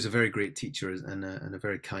He was a very great teacher and a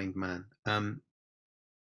very kind man.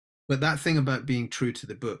 But that thing about being true to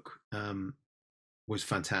the book was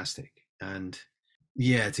fantastic. And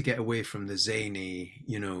yeah, to get away from the zany,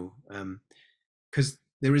 because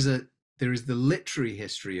there is the literary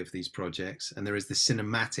history of these projects and there is the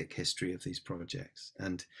cinematic history of these projects.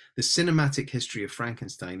 And the cinematic history of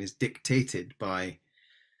Frankenstein is dictated by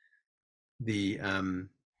the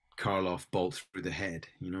Karloff bolt through the head,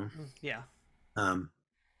 Yeah.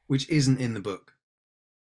 Which isn't in the book.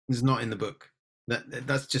 It's not in the book.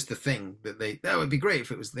 That's just the thing that would be great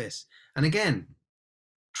if it was this. And again,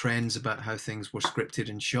 trends about how things were scripted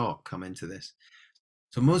and shot come into this.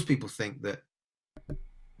 So most people think that,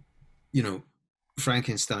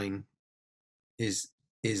 Frankenstein is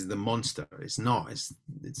the monster. It's not.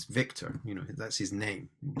 It's Victor. That's his name.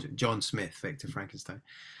 John Smith, Victor Frankenstein.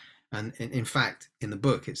 And in fact, in the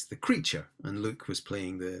book, it's the creature, and Luke was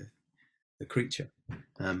playing the creature.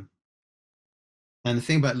 And the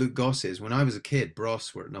thing about Luke Goss is, when I was a kid,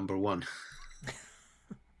 Bros were at number one.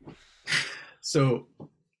 So,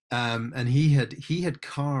 and he had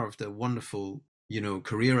carved a wonderful,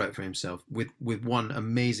 career out for himself with one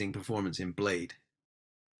amazing performance in Blade.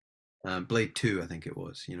 Blade 2, I think it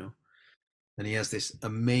was, and he has this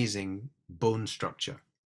amazing bone structure.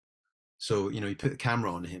 So, you put the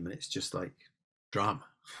camera on him and it's just like drama.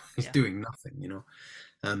 He's doing nothing,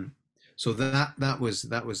 so that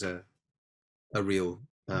was a real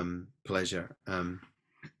pleasure. And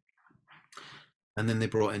then they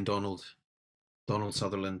brought in Donald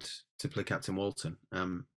Sutherland to play Captain Walton.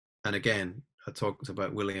 And again, I talked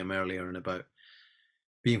about William earlier and about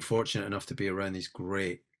being fortunate enough to be around these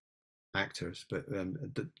great actors, but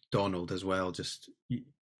Donald as well. Just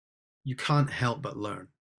you can't help but learn,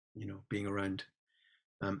 being around.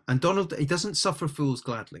 And Donald, he doesn't suffer fools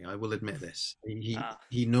gladly. I will admit this.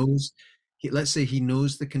 He knows. Let's say he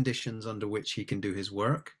knows the conditions under which he can do his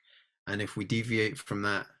work, and if we deviate from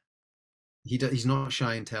that, he's not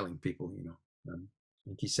shy in telling people. I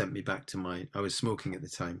think he sent me back to I was smoking at the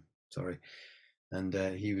time. Sorry. And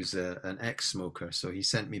he was an ex-smoker, so he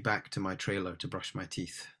sent me back to my trailer to brush my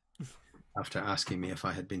teeth after asking me if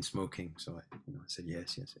I had been smoking. So I said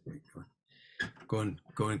yes. Go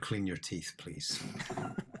and clean your teeth, please.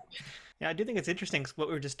 Yeah, I do think it's interesting what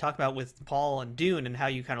we were just talking about with Paul and Dune and how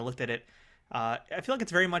you kind of looked at it. I feel like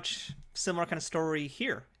it's very much similar kind of story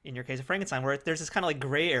here in your case of Frankenstein, where there's this kind of like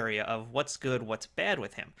gray area of what's good, what's bad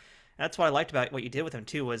with him. And that's what I liked about what you did with him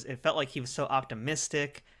too, was it felt like he was so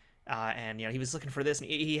optimistic. And he was looking for this, and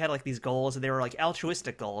he had like these goals, and they were like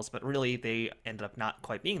altruistic goals, but really they ended up not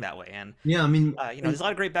quite being that way. And yeah, I mean, there's a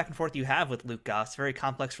lot of great back and forth you have with Luke Goss. Very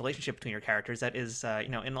complex relationship between your characters. That is,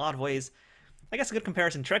 in a lot of ways, I guess a good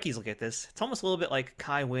comparison. Trekkies look at this. It's almost a little bit like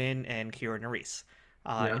Kai Wynn and Kira Nerys.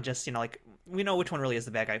 And just like we know which one really is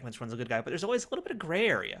the bad guy, which one's a good guy, but there's always a little bit of gray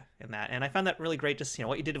area in that. And I found that really great. Just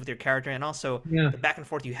what you did with your character, and also the back and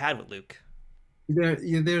forth you had with Luke.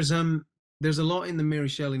 There's a lot in the Mary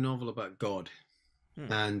Shelley novel about God.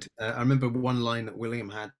 And I remember one line that William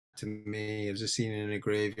had to me. It was a scene in a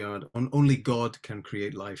graveyard. Only God can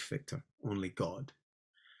create life, Victor. Only God.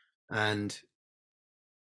 And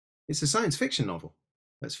it's a science fiction novel.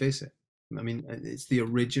 Let's face it. I mean, it's the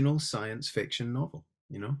original science fiction novel,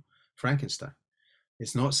 Frankenstein.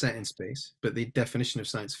 It's not set in space, but the definition of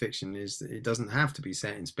science fiction is that it doesn't have to be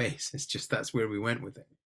set in space. It's just that's where we went with it.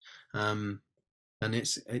 And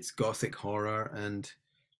it's gothic horror, and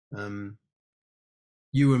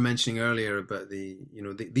you were mentioning earlier about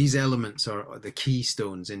these elements are the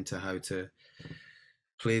keystones into how to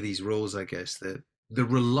play these roles. I guess the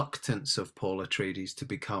reluctance of Paul Etraides to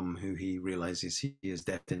become who he realizes he is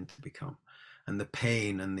destined to become, and the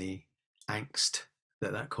pain and the angst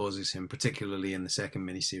that causes him, particularly in the second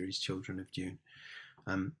miniseries, Children of Dune.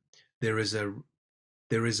 There is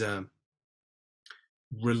a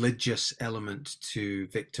religious element to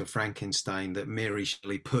Victor Frankenstein that Mary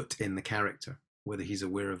Shelley put in the character, whether he's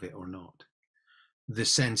aware of it or not. The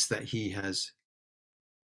sense that he has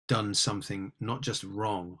done something not just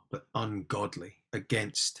wrong, but ungodly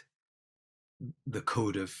against the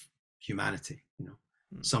code of humanity,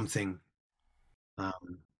 something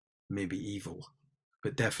maybe evil,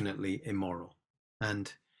 but definitely immoral.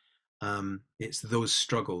 And it's those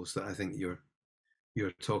struggles that I think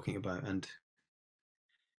you're talking about. And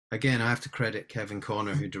again, I have to credit Kevin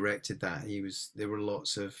Connor, who directed that. There were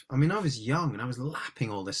lots of, I was young and I was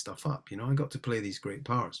lapping all this stuff up, I got to play these great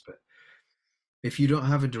parts, but if you don't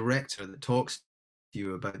have a director that talks to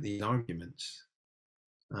you about these arguments,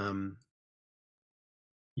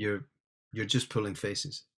 you're just pulling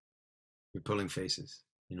faces. You're pulling faces,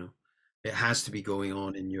 It has to be going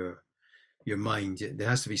on in your your mind. There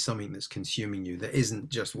has to be something that's consuming you that isn't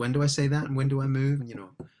just, when do I say that and when do I move? And,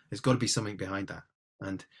 there's got to be something behind that.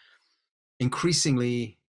 And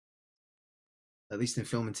increasingly, at least in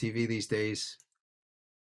film and TV these days,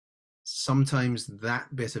 sometimes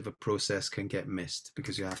that bit of a process can get missed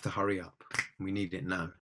because you have to hurry up. We need it now,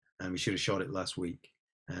 and we should have shot it last week.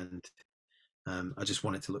 And I just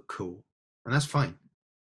want it to look cool, and that's fine.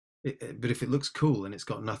 But if it looks cool and it's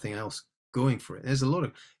got nothing else going for it, there's a lot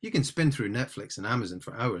of, you can spin through Netflix and Amazon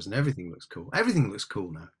for hours and everything looks cool. Everything looks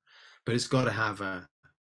cool now, but it's got to have a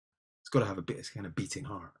bit, it's kind of beating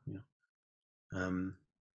heart, and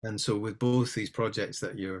so with both these projects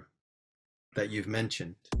that you've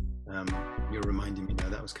mentioned, you're reminding me now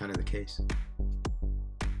that was kind of the case.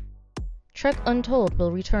 Trek Untold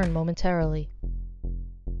will return momentarily.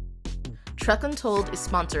 Trek Untold is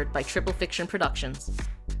sponsored by Triple Fiction Productions.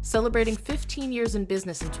 Celebrating 15 years in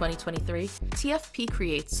business in 2023, TFP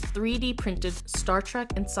creates 3D printed Star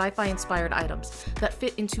Trek and sci-fi inspired items that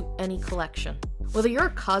fit into any collection. Whether you're a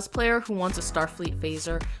cosplayer who wants a Starfleet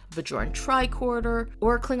phaser, a Bajoran tricorder,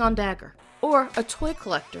 or a Klingon dagger, or a toy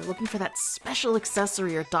collector looking for that special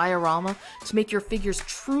accessory or diorama to make your figures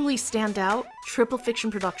truly stand out, Triple Fiction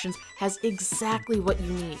Productions has exactly what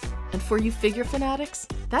you need. And for you figure fanatics,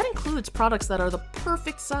 that includes products that are the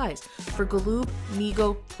perfect size for Galoob,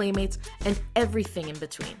 Mego, Playmates, and everything in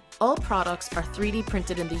between. All products are 3D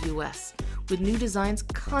printed in the US, with new designs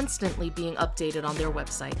constantly being updated on their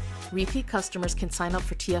website. Repeat customers can sign up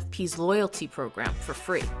for TFP's loyalty program for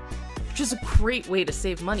free, which is a great way to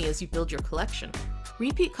save money as you build your collection.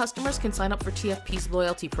 Repeat customers can sign up for TFP's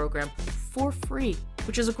loyalty program for free,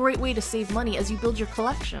 which is a great way to save money as you build your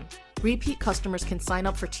collection. Repeat customers can sign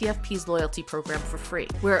up for TFP's loyalty program for free,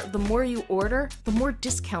 where the more you order, the more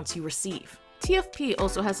discounts you receive. TFP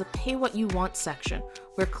also has a Pay What You Want section,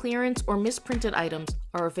 where clearance or misprinted items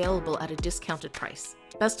are available at a discounted price.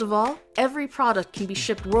 Best of all, every product can be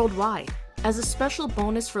shipped worldwide. As a special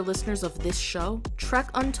bonus for listeners of this show, Trek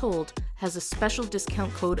Untold has a special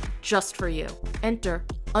discount code just for you. Enter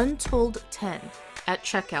Untold10 at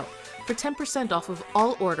checkout for 10% off of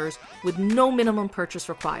all orders with no minimum purchase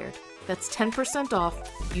required. That's 10%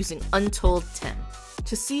 off using Untold10.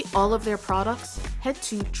 To see all of their products, head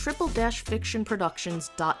to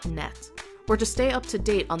triple-fictionproductions.net. Or to stay up to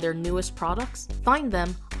date on their newest products, find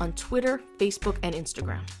them on Twitter, Facebook, and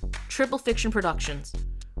Instagram. Triple Fiction Productions,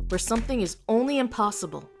 where something is only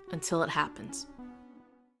impossible until it happens.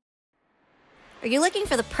 Are you looking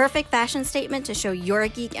for the perfect fashion statement to show you're a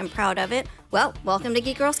geek and proud of it? Well, welcome to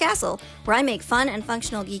Geek Girls Castle, where I make fun and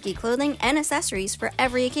functional geeky clothing and accessories for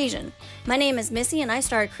every occasion. My name is Missy, and I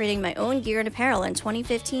started creating my own gear and apparel in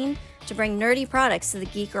 2015 to bring nerdy products to the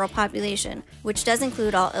geek girl population, which does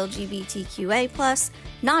include all LGBTQA+,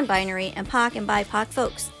 non-binary, and POC and BIPOC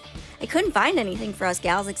folks. I couldn't find anything for us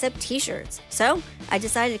gals except t-shirts, so I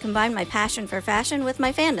decided to combine my passion for fashion with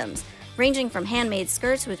my fandoms, ranging from handmade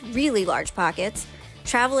skirts with really large pockets,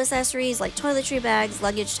 travel accessories like toiletry bags,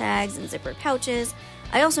 luggage tags, and zippered pouches.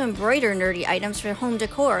 I also embroider nerdy items for home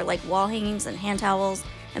decor like wall hangings and hand towels,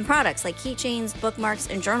 and products like keychains, bookmarks,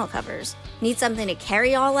 and journal covers. Need something to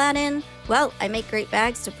carry all that in? Well, I make great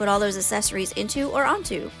bags to put all those accessories into or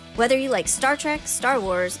onto. Whether you like Star Trek, Star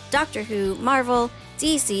Wars, Doctor Who, Marvel,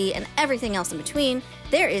 DC, and everything else in between,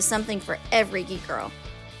 there is something for every geek girl.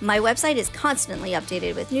 My website is constantly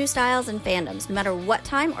updated with new styles and fandoms, no matter what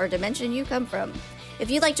time or dimension you come from. If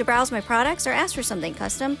you'd like to browse my products or ask for something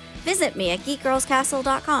custom, visit me at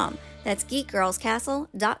geekgirlscastle.com. That's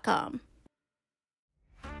geekgirlscastle.com.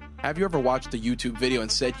 Have you ever watched a YouTube video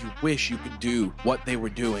and said you wish you could do what they were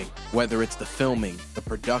doing? Whether it's the filming, the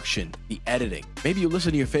production, the editing. Maybe you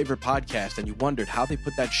listen to your favorite podcast and you wondered how they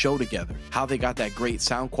put that show together, how they got that great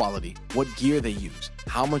sound quality, what gear they use,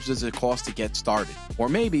 how much does it cost to get started? Or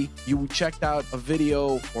maybe you checked out a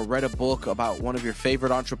video or read a book about one of your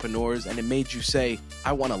favorite entrepreneurs and it made you say,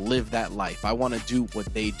 I want to live that life. I want to do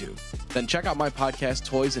what they do. Then check out my podcast,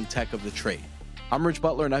 Toys and Tech of the Trade. I'm Rich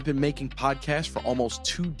Butler, and I've been making podcasts for almost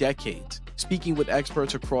 2 decades, speaking with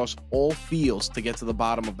experts across all fields to get to the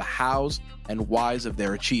bottom of the hows and whys of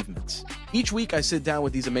their achievements. Each week, I sit down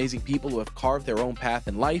with these amazing people who have carved their own path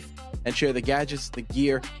in life and share the gadgets, the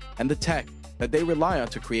gear, and the tech that they rely on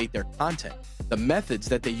to create their content, the methods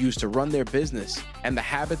that they use to run their business, and the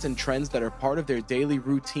habits and trends that are part of their daily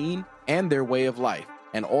routine and their way of life.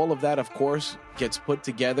 And all of that, of course, gets put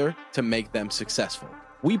together to make them successful.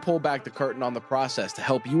 We pull back the curtain on the process to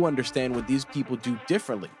help you understand what these people do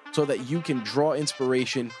differently so that you can draw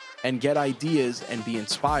inspiration and get ideas and be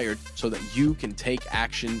inspired so that you can take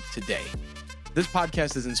action today. This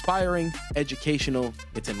podcast is inspiring, educational,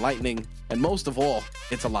 it's enlightening, and most of all,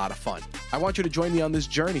 it's a lot of fun. I want you to join me on this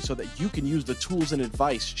journey so that you can use the tools and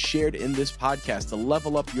advice shared in this podcast to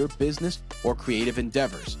level up your business or creative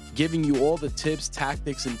endeavors, giving you all the tips,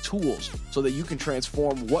 tactics, and tools so that you can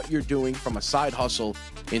transform what you're doing from a side hustle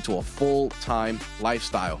into a full-time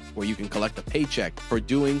lifestyle where you can collect a paycheck for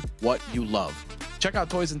doing what you love. Check out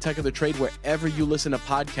Toys and Tech of the Trade wherever you listen to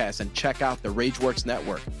podcasts, and check out the Rageworks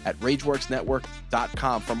Network at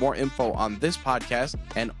rageworksnetwork.com for more info on this podcast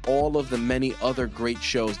and all of the many other great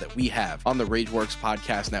shows that we have on the Rageworks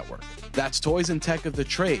Podcast Network. That's Toys and Tech of the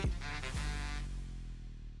Trade.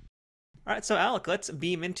 All right, so Alec, let's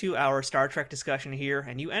beam into our Star Trek discussion here.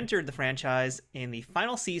 And you entered the franchise in the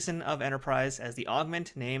final season of Enterprise as the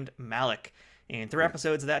Augment named Malik, in 3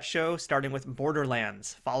 episodes of that show, starting with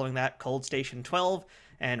Borderlands, following that Cold Station 12,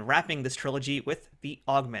 and wrapping this trilogy with the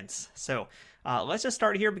Augments. So let's just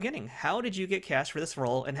start here beginning. How did you get cast for this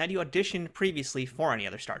role, and had you auditioned previously for any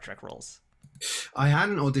other Star Trek roles? I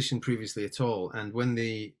hadn't auditioned previously at all, and when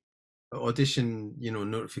the audition,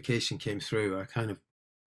 notification came through, it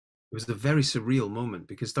was a very surreal moment,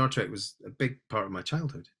 because Star Trek was a big part of my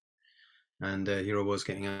childhood, and here I was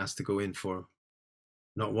getting asked to go in for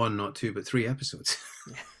not 1, not 2, but 3 episodes.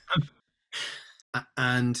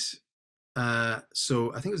 And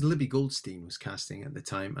so I think it was Libby Goldstein was casting at the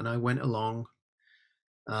time, and I went along.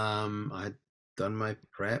 I had done my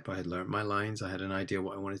prep, I had learned my lines, I had an idea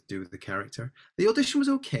what I wanted to do with the character. The audition was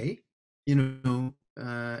okay,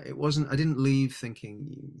 it wasn't, I didn't leave thinking,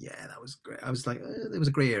 yeah, that was great. I was like, there was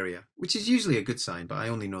a gray area, which is usually a good sign, but I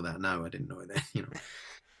only know that now. I didn't know it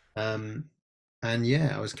then, and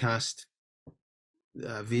yeah, I was cast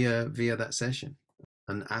via that session,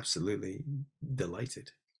 and absolutely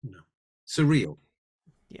delighted. Surreal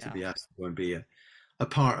to be asked to go and be a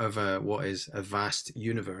part of what is a vast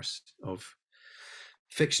universe of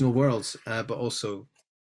fictional worlds, but also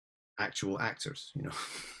actual actors.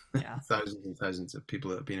 Thousands and thousands of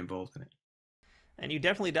people that have been involved in it. And you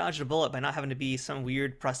definitely dodged a bullet by not having to be some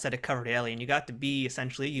weird prosthetic covered alien. You got to be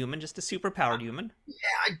essentially a human, just a super powered human. Yeah,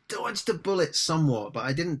 I dodged a bullet somewhat, but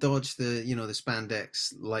I didn't dodge the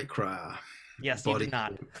spandex lycra. Yes, you did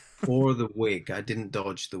not. Or the wig. I didn't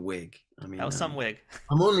dodge the wig. I mean, that was some wig.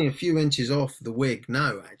 I'm only a few inches off the wig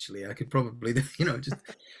now. Actually, I could probably, just.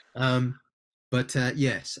 But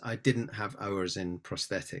yes, I didn't have hours in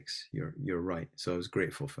prosthetics. You're right. So I was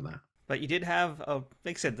grateful for that. But you did have,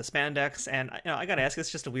 like I said, the spandex, and I gotta ask,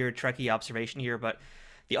 it's just a weird Trekkie observation here, but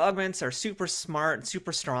the Augments are super smart and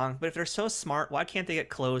super strong, but if they're so smart, why can't they get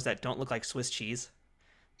clothes that don't look like Swiss cheese?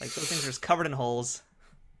 Like, those things are just covered in holes.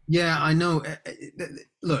 Yeah, I know.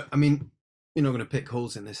 Look, I mean, you're not going to pick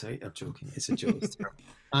holes in this, right? I'm joking. It's a joke. It's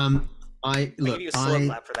terrible. I give you a slow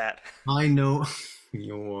clap for that. I know.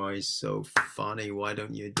 You're always so funny. Why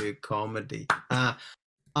don't you do comedy?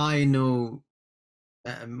 I know.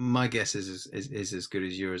 My guess is as good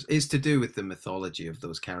as yours. It's to do with the mythology of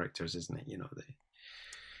those characters, isn't it?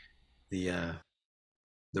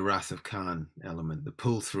 The Wrath of Khan element, the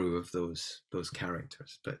pull through of those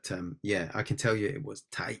characters. But yeah, I can tell you it was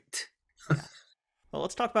tight. Well,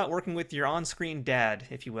 let's talk about working with your on-screen dad,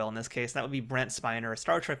 if you will. In this case, that would be Brent Spiner,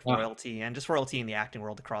 Star Trek royalty, and just royalty in the acting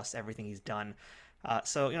world across everything he's done.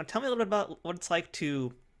 So tell me a little bit about what it's like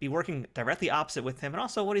to be working directly opposite with him, and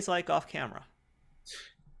also what he's like off camera.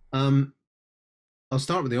 I'll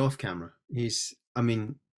start with the off camera. He's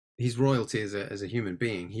royalty as a human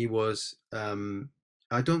being. He was,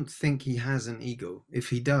 I don't think he has an ego. If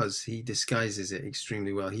he does, he disguises it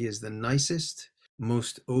extremely well. He is the nicest,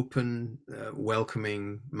 most open,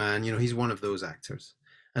 welcoming man. He's one of those actors.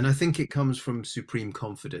 And I think it comes from supreme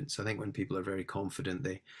confidence. I think when people are very confident,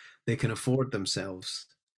 they can afford themselves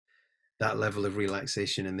that level of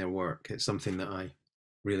relaxation in their work. It's something that I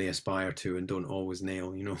really aspire to and don't always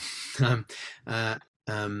nail, and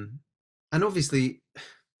obviously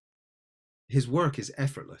his work is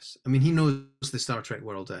effortless. I mean, he knows the Star Trek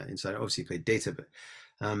world inside. Obviously he played Data,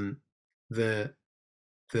 but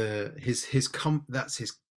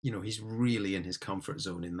he's really in his comfort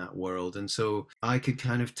zone in that world, and so I could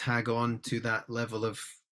kind of tag on to that level of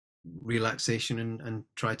relaxation and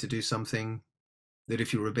try to do something that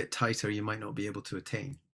if you were a bit tighter you might not be able to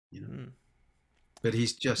attain. But he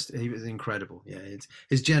was incredible. Yeah,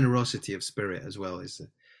 his generosity of spirit as well is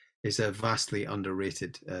a vastly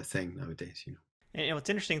underrated thing nowadays. And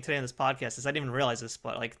what's interesting today in this podcast is I didn't even realize this,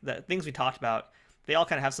 but like the things we talked about, they all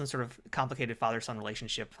kind of have some sort of complicated father-son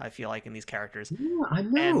relationship, I feel like, in these characters. Yeah, I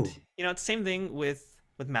know. And it's the same thing with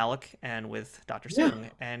Malik and with Dr.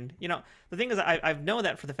 Soong. And the thing is, I know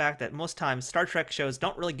that for the fact that most times Star Trek shows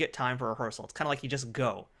don't really get time for rehearsal. It's kind of like you just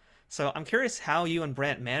go. So I'm curious how you and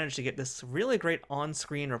Brent managed to get this really great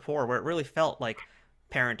on-screen rapport where it really felt like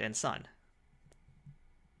parent and son.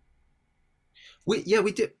 We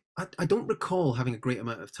did. I don't recall having a great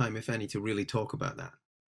amount of time, if any, to really talk about that.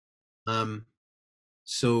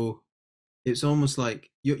 So it's almost like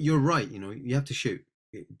you're right. You have to shoot,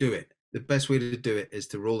 do it. The best way to do it is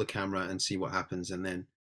to roll the camera and see what happens, and then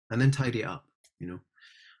tidy it up.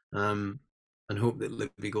 And hope that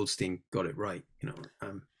Libby Goldstein got it right.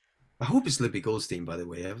 I hope it's Libby Goldstein, by the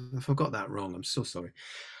way. If I got that wrong, I'm so sorry.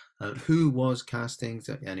 Who was casting?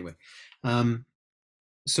 So, anyway,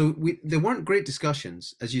 so there weren't great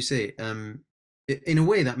discussions, as you say. In a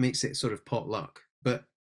way, that makes it sort of potluck. But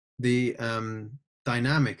the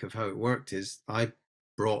dynamic of how it worked is I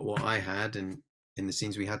brought what I had, and in the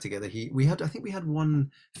scenes we had together, I think we had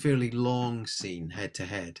one fairly long scene head to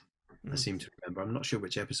head. I seem to remember. I'm not sure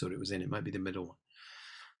which episode it was in. It might be the middle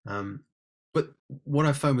one. But what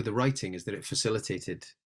I found with the writing is that it facilitated,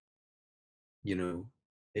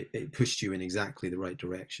 it pushed you in exactly the right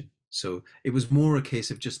direction. So it was more a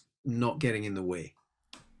case of just not getting in the way.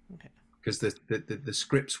 Okay. Because the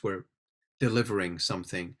scripts were delivering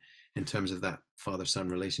something in terms of that father-son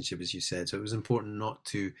relationship, as you said. So it was important not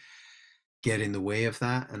to get in the way of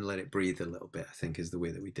that and let it breathe a little bit, I think, is the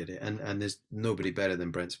way that we did it. And there's nobody better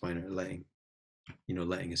than Brent Spiner at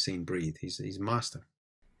letting a scene breathe. He's a master.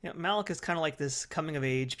 Yeah, Malik is kind of like this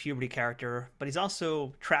coming-of-age puberty character, but he's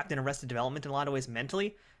also trapped in Arrested Development in a lot of ways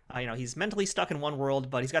mentally. He's mentally stuck in one world,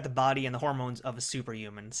 but he's got the body and the hormones of a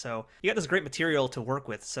superhuman. So you got this great material to work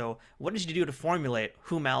with. So what did you do to formulate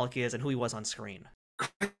who Malik is and who he was on screen?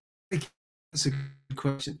 That's a good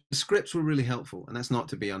question. The scripts were really helpful, and that's not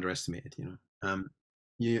to be underestimated. I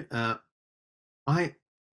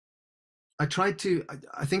tried to.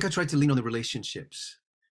 I think I tried to lean on the relationships,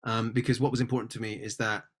 because what was important to me is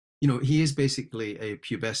that he is basically a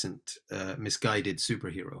pubescent, misguided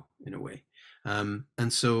superhero in a way,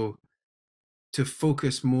 and so to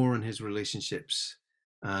focus more on his relationships.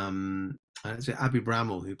 I'd say Abby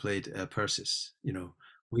Bramall, who played Persis,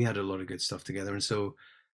 we had a lot of good stuff together, and so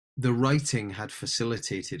the writing had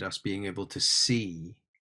facilitated us being able to see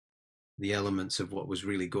the elements of what was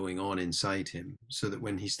really going on inside him, so that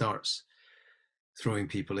when he starts throwing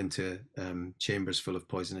people into chambers full of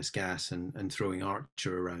poisonous gas and throwing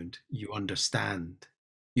Archer around, you understand.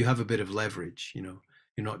 You have a bit of leverage, you're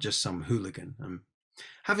not just some hooligan.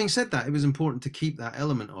 Having said that, it was important to keep that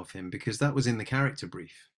element of him, because that was in the character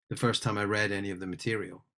brief the first time I read any of the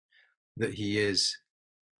material, that he is,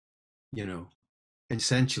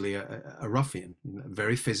 essentially a ruffian,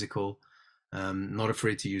 very physical, not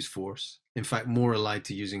afraid to use force. In fact, more allied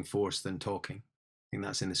to using force than talking. I think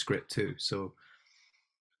that's in the script too. So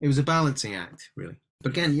it was a balancing act, really.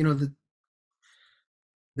 But again,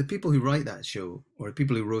 the people who write that show, or the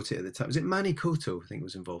people who wrote it at the time, was it Manny Koto, I think,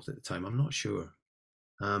 was involved at the time? I'm not sure.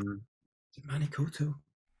 Is it Manny Koto?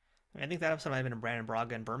 I think that episode might have been a Brandon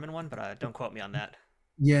Braga and Berman one, but don't quote me on that.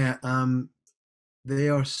 Yeah, they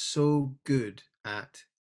are so good at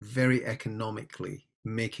very economically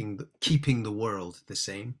keeping the world the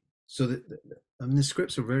same. So that the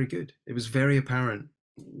scripts are very good. It was very apparent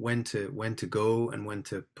when to go and when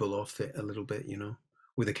to pull off it a little bit,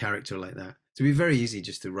 with a character like that. It'd be very easy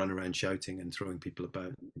just to run around shouting and throwing people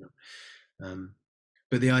about,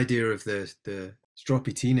 but the idea of the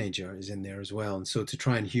stroppy teenager is in there as well, and so to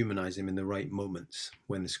try and humanize him in the right moments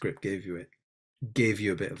when the script gave you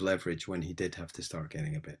a bit of leverage when he did have to start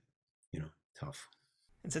getting a bit tough.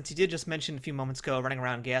 And since you did just mention a few moments ago running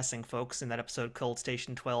around gassing folks in that episode called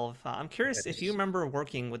Station 12, I'm curious if you remember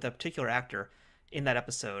working with a particular actor in that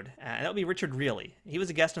episode, and that would be Richard Reilly. He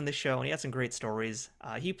was a guest on this show, and he had some great stories.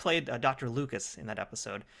 He played Dr. Lucas in that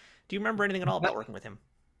episode. Do you remember anything at all about working with him?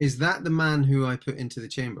 Is that the man who I put into the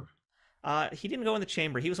chamber? He didn't go in the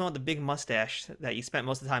chamber. He was the one with the big mustache that you spent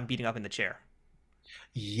most of the time beating up in the chair.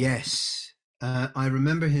 Yes. I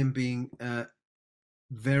remember him being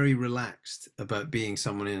very relaxed about being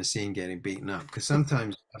someone in a scene getting beaten up, because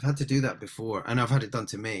sometimes I've had to do that before, and I've had it done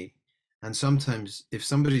to me. And sometimes if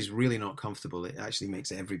somebody's really not comfortable, it actually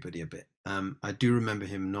makes everybody a bit. I do remember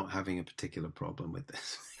him not having a particular problem with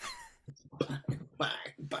this. Bang, bang,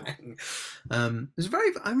 bang. It was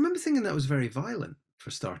I remember thinking that was very violent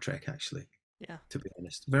for Star Trek, actually. Yeah. To be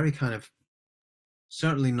honest. Very kind of,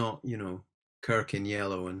 certainly not, Kirk in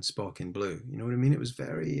yellow and Spock in blue. You know what I mean? It was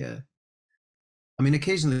very...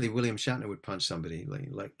 occasionally William Shatner would punch somebody,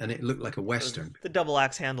 like, and it looked like a Western. The double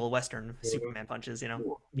axe handle Western Superman punches, Yeah.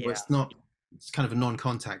 It's not. It's kind of a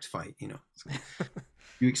non-contact fight, You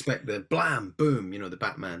expect the blam, boom, the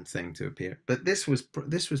Batman thing to appear, but this was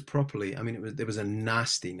properly. There was a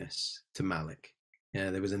nastiness to Malik Yeah,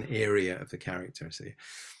 there was an area of the character. So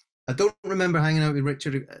I don't remember hanging out with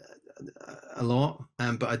Richard a lot,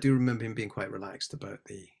 but I do remember him being quite relaxed about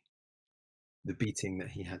the beating that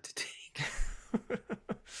he had to take.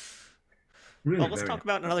 Really, well, let's talk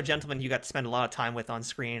about another gentleman you got to spend a lot of time with on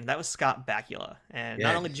screen. That was Scott Bakula. And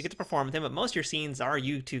not only did you get to perform with him, but most of your scenes are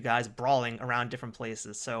you two guys brawling around different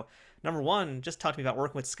places. So, number one, just talk to me about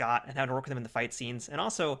working with Scott and how to work with him in the fight scenes. And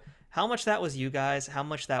also, how much that was you guys, how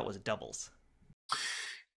much that was doubles.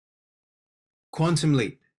 Quantum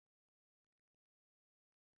Leap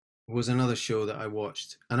was another show that I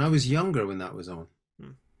watched. And I was younger when that was on.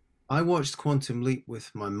 I watched Quantum Leap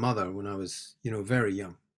with my mother when I was, very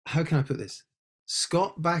young. How can I put this?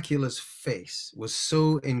 Scott Bakula's face was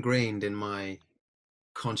so ingrained in my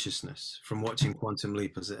consciousness from watching Quantum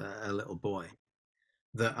Leap as a little boy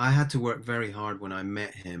that I had to work very hard when I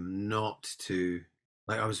met him not to,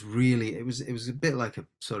 like, I was really, it was a bit like a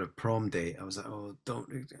sort of prom date. I was like, oh,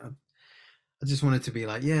 I just wanted to be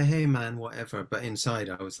like, yeah, hey man, whatever. But inside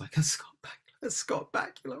I was like, that's Scott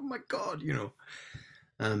Bakula, oh my God,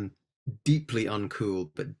 deeply uncool,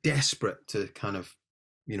 but desperate to kind of,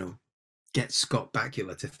 get Scott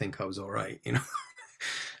Bakula to think I was all right,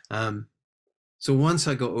 So once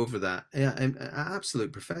I got over that, yeah, I'm an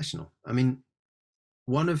absolute professional. I mean,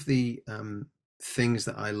 one of the things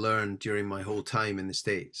that I learned during my whole time in the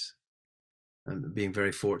States, and being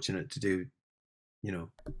very fortunate to do, a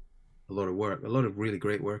lot of work, a lot of really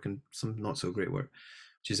great work and some not so great work,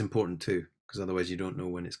 which is important too, because otherwise you don't know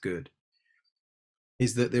when it's good,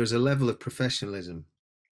 is that there's a level of professionalism.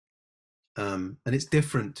 And it's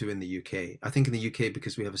different to in the UK. I think in the UK,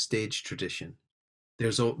 because we have a stage tradition,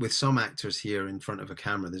 with some actors here in front of a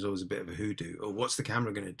camera, there's always a bit of a hoodoo. Oh, what's the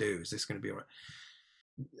camera going to do? Is this going to be all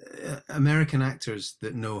right? American actors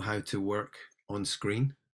that know how to work on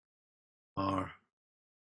screen are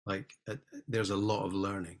like, there's a lot of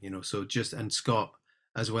learning, so and Scott,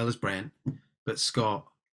 as well as Brent, but Scott,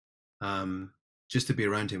 just to be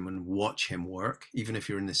around him and watch him work, even if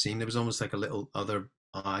you're in the scene, there was almost like a little other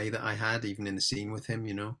eye that I had even in the scene with him,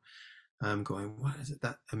 going, what is it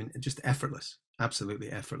that, I mean, just effortless,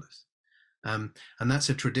 absolutely effortless. And that's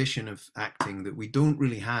a tradition of acting that we don't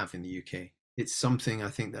really have in the UK. It's something I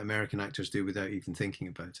think that American actors do without even thinking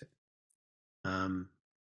about it.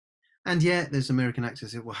 And yet there's American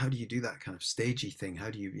actors say, well, how do you do that kind of stagey thing? How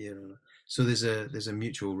do you, so there's a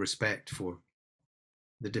mutual respect for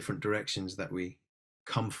the different directions that we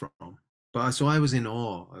come from. But so I was in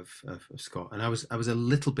awe of Scott, and I was a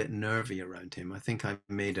little bit nervy around him. I think I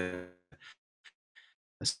made a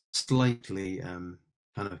slightly kind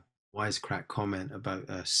of wisecrack comment about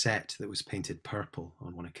a set that was painted purple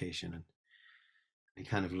on one occasion, and he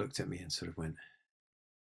kind of looked at me and sort of went,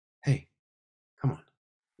 "Hey, come on,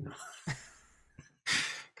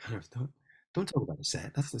 kind of don't talk about the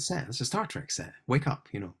set. That's the set. That's a Star Trek set. Wake up,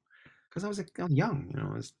 Because I was young,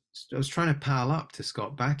 I was trying to pal up to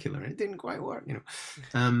Scott Bakula, and it didn't quite work,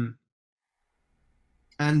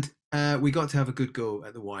 And we got to have a good go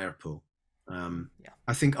at the wire pull.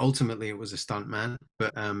 I think ultimately it was a stunt man,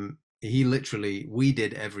 but we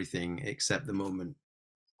did everything except the moment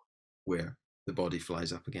where the body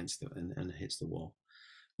flies up against it and hits the wall.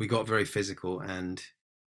 We got very physical, and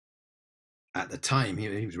at the time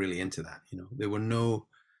he was really into that. There were no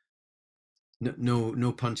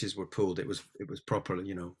punches were pulled. It was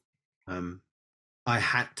properly, I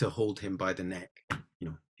had to hold him by the neck.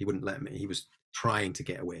 He wouldn't let me. He was trying to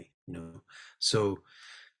get away. So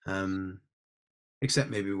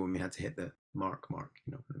except maybe when we had to hit the mark.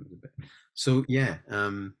 It was a bit. So yeah,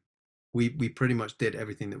 we pretty much did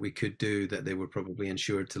everything that we could do that they were probably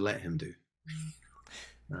insured to let him do.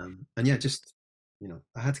 And yeah, just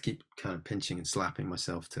I had to keep kind of pinching and slapping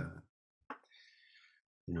myself to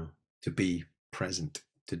to be present,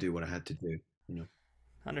 to do what I had to do.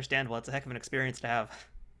 Understandable. It's a heck of an experience to have.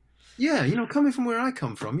 Yeah, coming from where I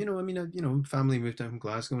come from, family moved down from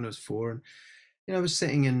Glasgow when I was 4, and I was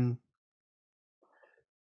sitting in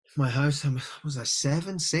my house. Was I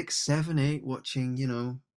 7, 6, 7, 8,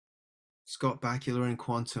 watching Scott Bakula and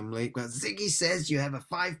Quantum Leap. Well, Ziggy says you have a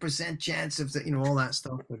 5% chance of that, all that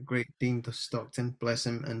stuff. The great Dean Stockton, bless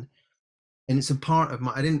him, and it's a part of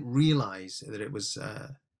my. I didn't realize that it was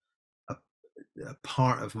a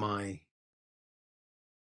part of my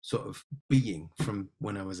sort of being from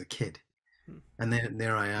when I was a kid. And then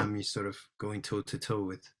there I am, you sort of going toe to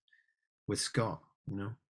toe with Scott.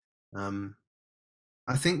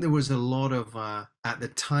 I think there was a lot of at the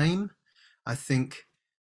time. I think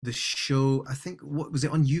the show. I think what was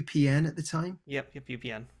it on UPN at the time? Yep,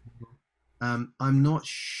 UPN. I'm not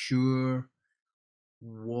sure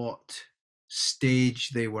what stage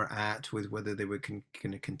they were at with whether they were going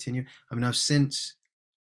to continue. I mean,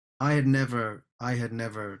 I had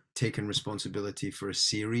never taken responsibility for a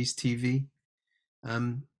series TV.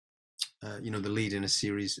 The lead in a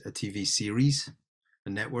TV series, a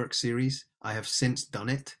network series. I have since done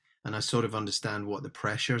it, and I sort of understand what the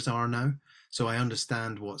pressures are now. So I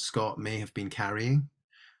understand what Scott may have been carrying,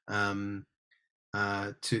 to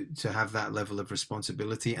have that level of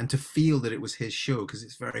responsibility and to feel that it was his show, because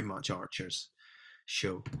it's very much Archer's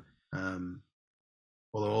show.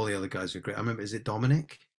 Although all the other guys are great. I remember, is it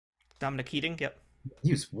Dominic? Dominic Keating, yep.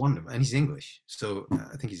 He was wonderful, and he's English, so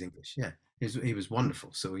I think he's English. Yeah, he was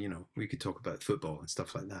wonderful. So we could talk about football and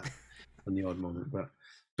stuff like that on the odd moment. But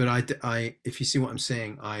I if you see what I'm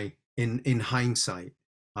saying, in hindsight,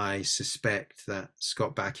 I suspect that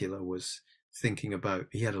Scott Bakula was thinking about.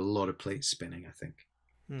 He had a lot of plates spinning, I think.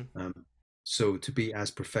 So to be as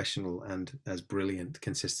professional and as brilliant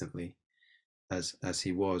consistently as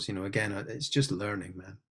he was, again, it's just learning,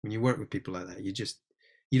 man. When you work with people like that,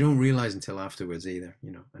 you don't realize until afterwards either,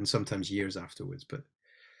 and sometimes years afterwards. But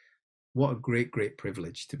what a great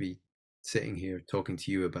privilege to be sitting here talking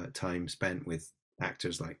to you about time spent with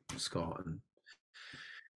actors like Scott and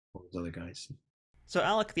all those other guys. So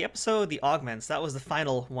Alec, the episode The Augments, that was the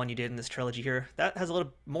final one you did in this trilogy here. That has a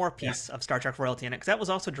little more piece of Star Trek royalty in it, because that was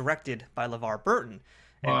also directed by LeVar Burton.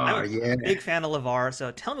 And I'm a big fan of LeVar,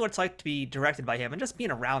 so tell me what it's like to be directed by him and just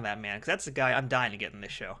being around that man, because that's the guy I'm dying to get in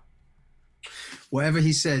this show. Whatever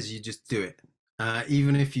he says, you just do it.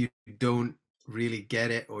 Even if you don't really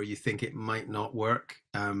get it or you think it might not work.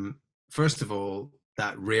 First of all,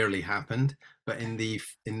 that rarely happened, but in the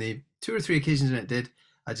 2 or 3 occasions when it did,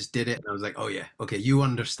 I just did it and I was like, oh yeah, okay, you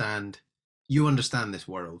understand this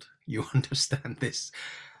world. You understand this,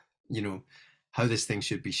 how this thing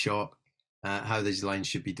should be shot, how these lines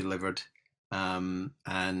should be delivered.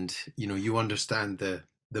 And you understand the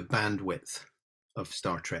bandwidth of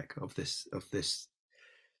Star Trek, of this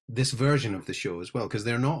version of the show as well, because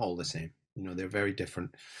they're not all the same. They're very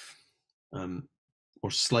different,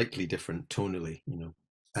 or slightly different tonally.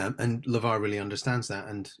 And LeVar really understands that,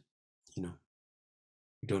 and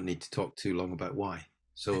we don't need to talk too long about why.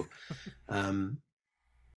 So,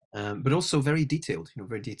 but also very detailed.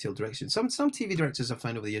 Very detailed direction. Some TV directors I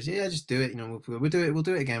find over the years, just do it. We'll do it. We'll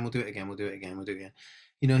do it again. We'll do it again. We'll do it again. We'll do it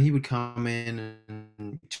again. He would come in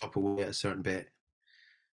and chop away at a certain bit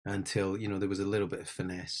until there was a little bit of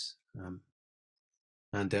finesse.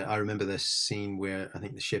 And I remember this scene where I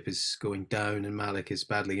think the ship is going down and Malik is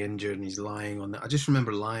badly injured and he's lying on I just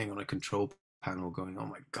remember lying on a control panel going, oh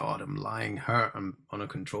my God, I'm lying hurt. I'm on a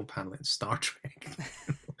control panel in Star Trek.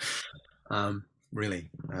 Really.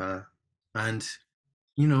 And,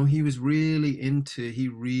 he was really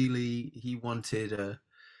he wanted a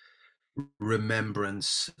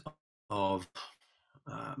remembrance of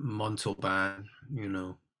Montalban,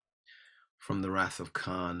 from The Wrath of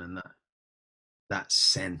Khan, and that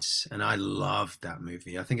sense. And I loved that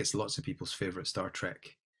movie. I think it's lots of people's favorite Star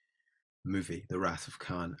Trek movie, The Wrath of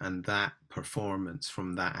Khan, and that performance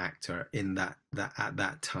from that actor in that at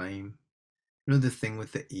that time. The thing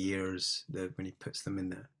with the ears, when he puts them in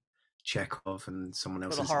the Chekhov and someone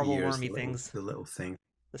else's horrible ears, wormy things, the little thing,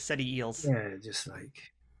 the SETI eels. Yeah, just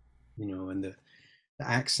like and the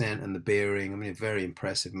accent and the bearing. I mean, a very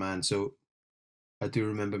impressive man. So I do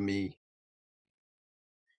remember me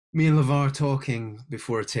and LeVar talking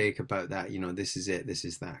before a take about that. This is it. This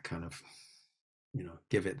is that kind of,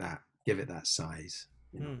 give it that size.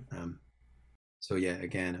 So yeah,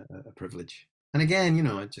 again, a privilege. And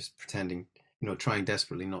again, just pretending, trying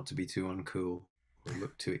desperately not to be too uncool or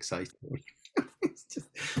look too excited.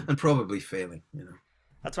 And probably failing.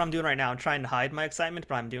 That's what I'm doing right now. I'm trying to hide my excitement,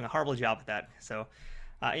 but I'm doing a horrible job at that. So,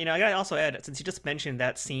 I gotta also add, since you just mentioned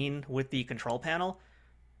that scene with the control panel,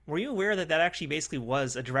 were you aware that actually basically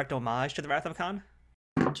was a direct homage to The Wrath of Khan?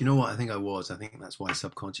 Do you know what? I think I was. I think that's why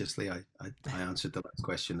subconsciously I answered the last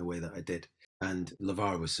question the way that I did. And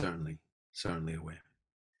LeVar was certainly aware.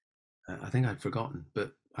 I think I'd forgotten,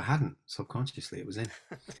 but I hadn't subconsciously. It was in.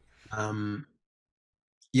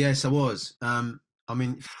 Yes, I was. I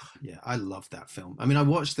mean, yeah, I loved that film. I mean, I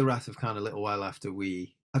watched The Wrath of Khan a little while after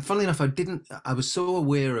funnily enough, I was so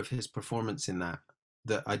aware of his performance in that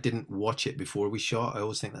I didn't watch it before we shot. I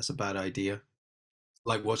always think that's a bad idea.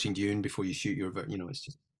 Like watching Dune before you shoot it's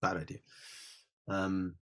just a bad idea.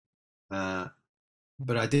 But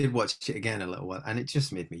I did watch it again a little while, and it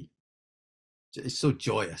just made me, it's so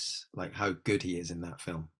joyous, like how good he is in that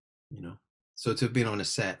film, So to have been on a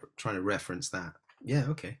set trying to reference that, yeah,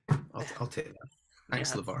 okay, I'll take that.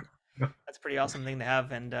 Thanks, LeVar. That's a pretty awesome thing to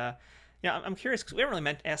have. And I'm curious, because we haven't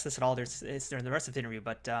really asked this at all during the rest of the interview,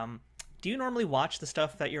 but do you normally watch the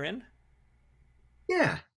stuff that you're in?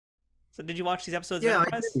 Yeah. So did you watch these episodes Yeah, of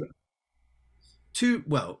I Enterprise? do.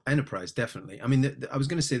 Well, Enterprise, definitely. I mean, I was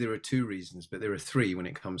going to say there are two reasons, but there are three when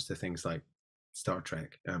it comes to things like Star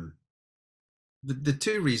Trek. The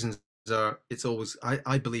two reasons are, it's always,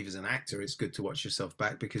 I believe as an actor, it's good to watch yourself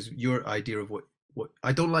back, because your idea of what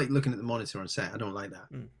I don't like looking at the monitor on set. I don't like that.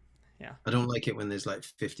 Yeah. I don't like it when there's like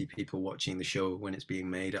 50 people watching the show when it's being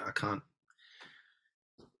made. I'm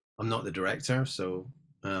not the director, so,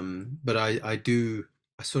 but I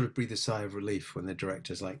sort of breathe a sigh of relief when the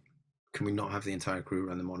director's like, can we not have the entire crew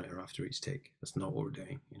run the monitor after each take? That's not what we're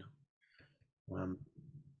doing, you know.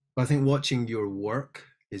 But I think watching your work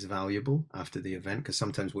is valuable after the event, because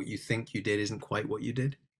sometimes what you think you did isn't quite what you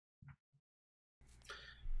did.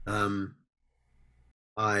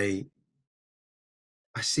 I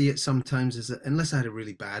see it sometimes as unless I had a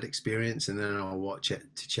really bad experience, and then I'll watch it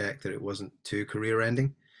to check that it wasn't too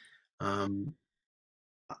career-ending.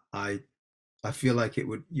 I feel like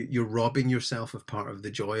you're robbing yourself of part of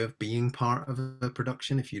the joy of being part of a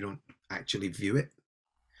production if you don't actually view it.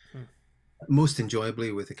 Most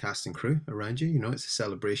enjoyably with the cast and crew around you. You know, it's a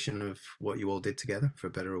celebration of what you all did together, for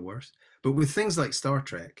better or worse. But with things like Star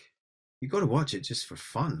Trek, you got to watch it just for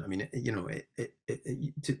fun. I mean, you know,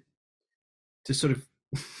 to sort of,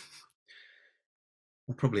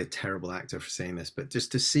 I'm probably a terrible actor for saying this, but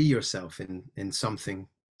just to see yourself in something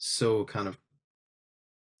so kind of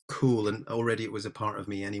cool, and already it was a part of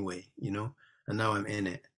me anyway, you know, and now I'm in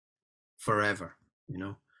it forever, you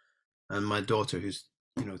know. And my daughter, who's,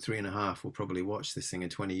 you know, 3.5, will probably watch this thing in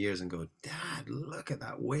 20 years and go, Dad, look at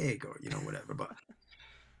that wig, or, you know, whatever. But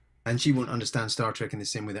and she won't understand Star Trek in the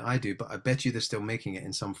same way that I do, but I bet you they're still making it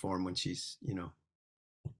in some form when she's, you know,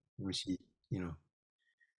 when she, you know,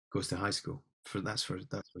 goes to high school. That's for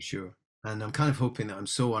sure. And I'm kind of hoping that I'm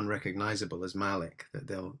so unrecognizable as Malik that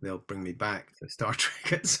they'll bring me back to Star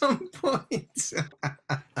Trek at some point.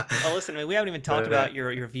 Well, listen, I mean, we haven't even talked about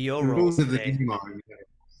your VO roles today. You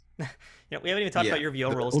know, we haven't even talked about your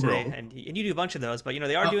VO roles today, and you do a bunch of those, but you know,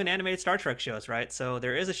 they are doing animated Star Trek shows, right? So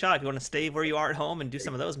there is a shot if you want to stay where you are at home and do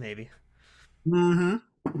some of those, maybe. Got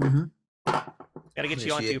to get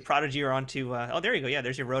you onto Prodigy or onto. Oh, there you go. Yeah,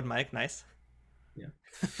 there's your Rode mic. Nice. Yeah.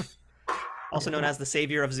 Also known as the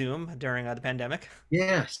savior of Zoom during the pandemic.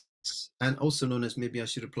 Yes, and also known as, maybe I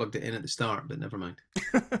should have plugged it in at the start, but never mind.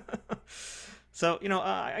 So, you know,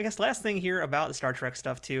 I guess last thing here about the Star Trek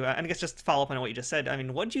stuff too, and I guess just to follow up on what you just said, I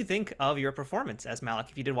mean, what did you think of your performance as Malik,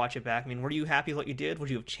 if you did watch it back? I mean, were you happy with what you did? Would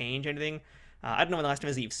you have changed anything? I don't know when the last time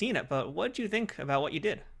is that you've seen it, but what did you think about what you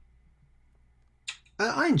did?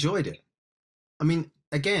 I enjoyed it. I mean,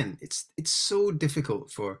 again, it's so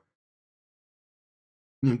difficult for,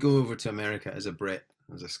 you know, go over to America as a Brit,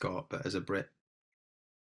 as a Scot, but as a Brit,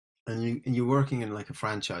 and you're working in like a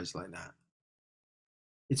franchise like that.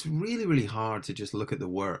 It's really, really hard to just look at the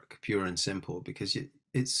work pure and simple, because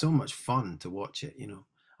it's so much fun to watch it, you know.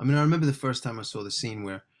 I mean, I remember the first time I saw the scene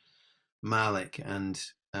where Malik and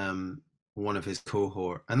one of his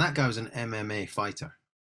cohort, and that guy was an MMA fighter.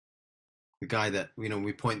 The guy that, you know,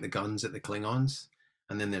 we point the guns at the Klingons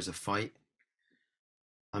and then there's a fight.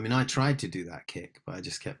 I mean, I tried to do that kick, but I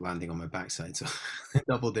just kept landing on my backside, so I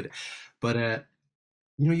double did it. But,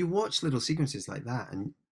 you know, you watch little sequences like that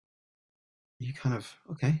and you kind of,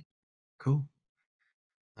 okay, cool.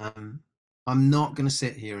 I'm not going to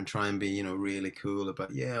sit here and try and be, you know, really cool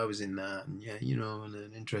about, yeah, I was in that, and yeah, you know, and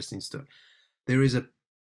an interesting story.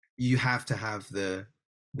 You have to have the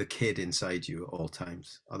kid inside you at all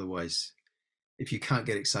times. Otherwise, if you can't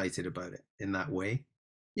get excited about it in that way,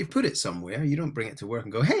 you put it somewhere. You don't bring it to work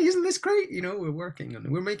and go, hey, isn't this great? You know, we're working and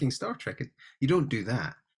we're making Star Trek. You don't do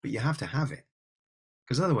that, but you have to have it,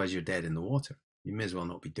 because otherwise you're dead in the water. You may as well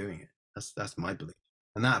not be doing it. That's my belief,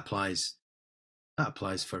 and that applies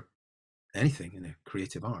for anything in the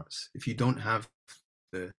creative arts. If you don't have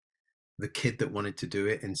the kid that wanted to do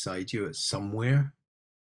it inside you at somewhere,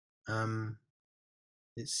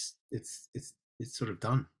 it's sort of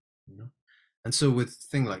done, you know. And so with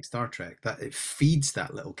thing like Star Trek, that it feeds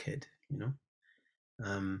that little kid, you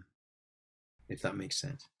know, if that makes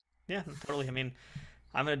sense. Yeah, totally. I mean,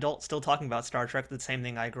 I'm an adult still talking about Star Trek, the same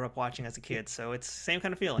thing I grew up watching as a kid, so it's the same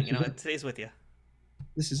kind of feeling, you know. It stays with you.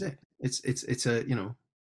 This is it. It's a, you know,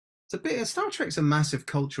 it's a bit. Star Trek's a massive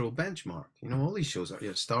cultural benchmark. You know, all these shows are, you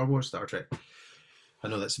know, Star Wars, Star Trek. I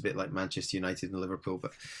know that's a bit like Manchester United and Liverpool,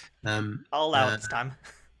 but I'll allow it this time.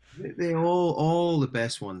 They all the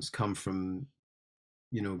best ones come from,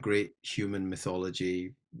 you know, great human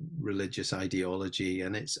mythology, religious ideology,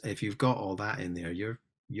 and it's, if you've got all that in there,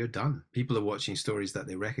 you're done. People are watching stories that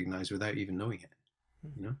they recognize without even knowing it.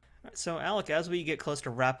 you know. So, Alec, as we get close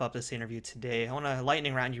to wrap up this interview today, I want to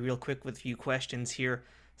lightning round you real quick with a few questions here.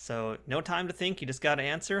 So, no time to think, you just got to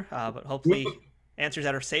answer, but hopefully answers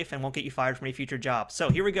that are safe and won't get you fired from any future job. So,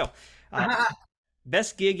 here we go.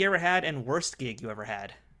 Best gig you ever had and worst gig you ever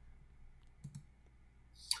had?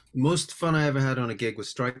 Most fun I ever had on a gig was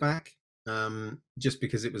Strike Back, just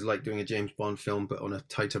because it was like doing a James Bond film, but on a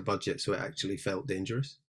tighter budget, so it actually felt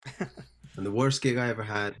dangerous. And the worst gig I ever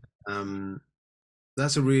had,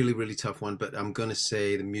 that's a really, really tough one, but I'm going to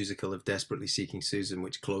say the musical of Desperately Seeking Susan,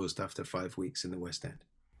 which closed after 5 weeks in the West End.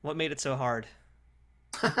 What made it so hard?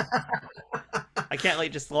 I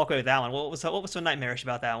can't just walk away with that one. What was so nightmarish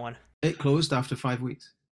about that one? It closed after 5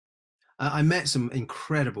 weeks. I met some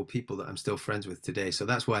incredible people that I'm still friends with today, so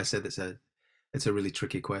that's why I said it's a really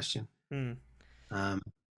tricky question. I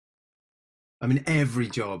mean, every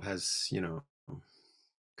job has,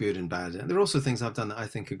 good and bad, and there are also things I've done that I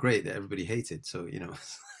think are great that everybody hated. So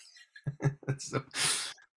so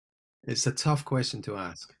it's a tough question to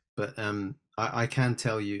ask, but I can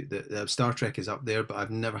tell you that Star Trek is up there, but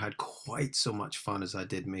I've never had quite so much fun as I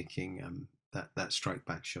did making that Strike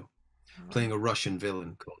Back show, playing a Russian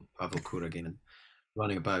villain called Pavel Kuragin and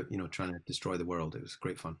running about, trying to destroy the world. It was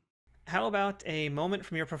great fun. How about a moment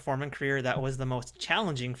from your performing career that was the most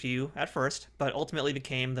challenging for you at first, but ultimately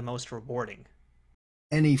became the most rewarding?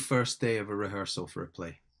 Any first day of a rehearsal for a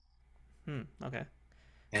play. Okay.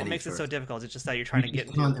 What makes it so difficult? It's just that you're trying to get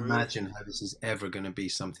into can't imagine how this is ever going to be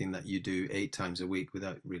something that you do 8 times a week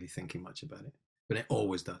without really thinking much about it. But it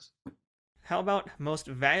always does. How about most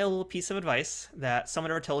valuable piece of advice that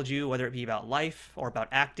someone ever told you, whether it be about life or about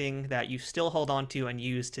acting, that you still hold on to and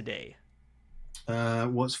use today?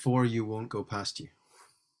 What's for you won't go past you.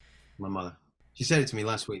 My mother. She said it to me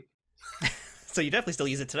last week. So you definitely still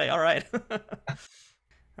use it today. All right.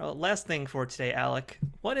 Well, last thing for today, Alec.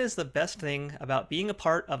 What is the best thing about being a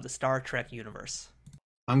part of the Star Trek universe?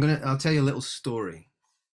 I'll tell you a little story.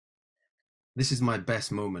 This is my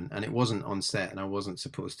best moment, and it wasn't on set, and I wasn't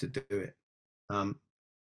supposed to do it.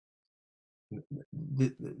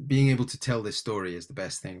 Being able to tell this story is the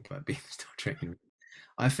best thing about being a Star Trek universe.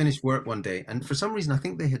 I finished work one day, and for some reason, I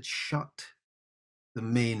think they had shut the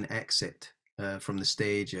main exit from the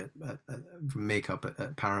stage from makeup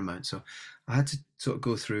at Paramount. So I had to sort of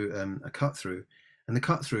go through a cut through, and the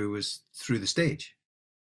cut through was through the stage,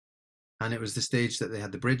 and it was the stage that they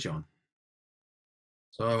had the bridge on.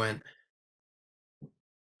 So I went,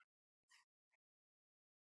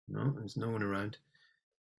 no, there's no one around.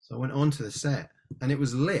 So I went onto the set, and it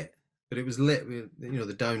was lit, but it was lit with,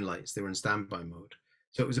 the down lights. They were in standby mode.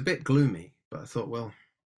 So it was a bit gloomy, but I thought, well,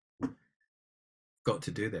 got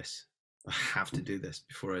to do this. I have to do this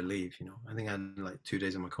before I leave, I think I had like 2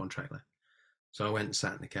 days of my contract left. So I went and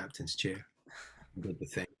sat in the captain's chair and did the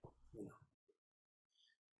thing,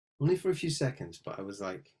 Only for a few seconds, but I was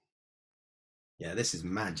like, yeah, this is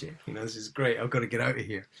magic. This is great. I've got to get out of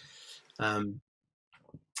here. And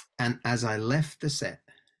as I left the set,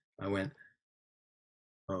 I went,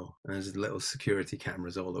 oh, and there's little security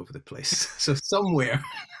cameras all over the place. So somewhere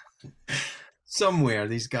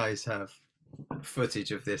these guys have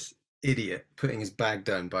footage of this idiot putting his bag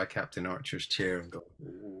down by Captain Archer's chair and going,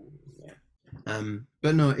 ooh, yeah.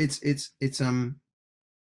 But no,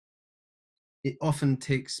 it often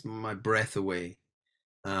takes my breath away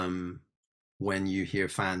when you hear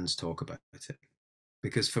fans talk about it,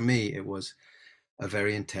 because for me it was a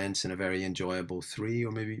very intense and a very enjoyable 3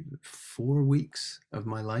 or maybe 4 weeks of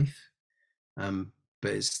my life,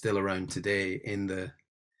 but it's still around today in the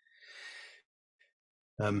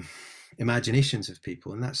imaginations of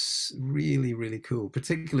people, and that's really, really cool,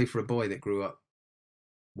 particularly for a boy that grew up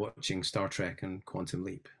watching Star Trek and Quantum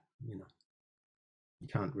Leap. You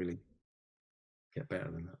can't really get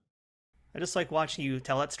better than that. I just like watching you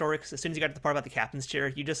tell that story, because as soon as you got to the part about the captain's chair,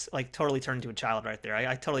 you just totally turned into a child right there.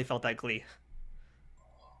 I totally felt that glee.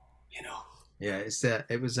 Yeah, it's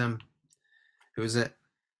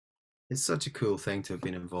such a cool thing to have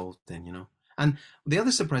been involved in, And the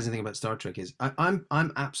other surprising thing about Star Trek is I'm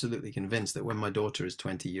absolutely convinced that when my daughter is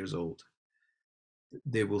 20 years old,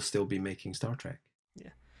 they will still be making Star Trek.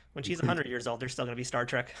 Yeah. When she's 100 years old, there's still going to be Star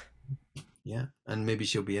Trek. Yeah. And maybe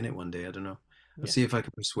she'll be in it one day. I don't know. I'll see if I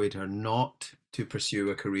can persuade her not to pursue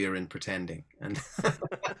a career in pretending. And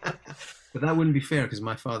but that wouldn't be fair, because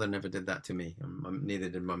my father never did that to me. Neither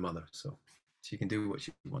did my mother. So she can do what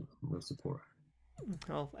she wants. We'll support her.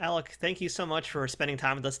 Well, Alec, thank you so much for spending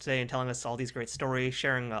time with us today and telling us all these great stories,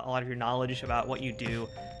 sharing a lot of your knowledge about what you do,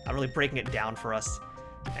 really breaking it down for us.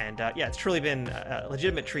 And yeah, it's truly been a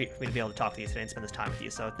legitimate treat for me to be able to talk to you today and spend this time with you.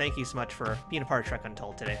 So thank you so much for being a part of Trek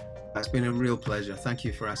Untold today. It's been a real pleasure. Thank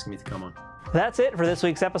you for asking me to come on. That's it for this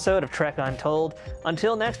week's episode of Trek Untold.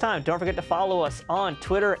 Until next time, don't forget to follow us on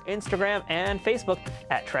Twitter, Instagram, and Facebook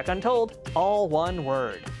at Trek Untold, all one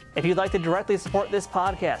word. If you'd like to directly support this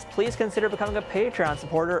podcast, please consider becoming a Patreon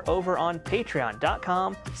supporter over on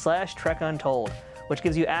patreon.com/TrekUntold, which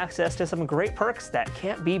gives you access to some great perks that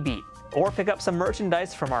can't be beat. Or pick up some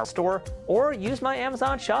merchandise from our store, or use my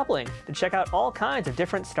Amazon shop link to check out all kinds of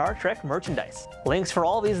different Star Trek merchandise. Links for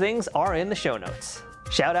all these things are in the show notes.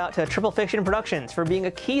 Shout out to Triple Fiction Productions for being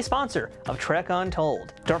a key sponsor of Trek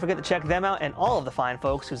Untold. Don't forget to check them out and all of the fine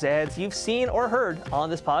folks whose ads you've seen or heard on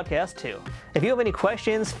this podcast too. If you have any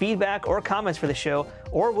questions, feedback, or comments for the show,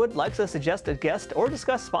 or would like to suggest a guest or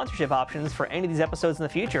discuss sponsorship options for any of these episodes in the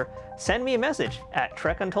future, send me a message at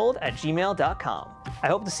trekuntold@gmail.com. I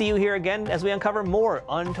hope to see you here again as we uncover more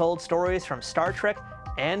untold stories from Star Trek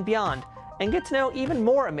and beyond, and get to know even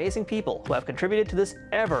more amazing people who have contributed to this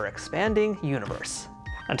ever-expanding universe.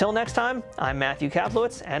 Until next time, I'm Matthew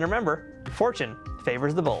Kaplowitz, and remember, fortune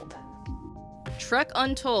favors the bold. Trek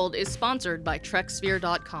Untold is sponsored by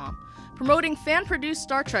TrekSphere.com, promoting fan-produced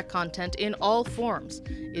Star Trek content in all forms,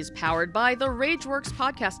 is powered by the RageWorks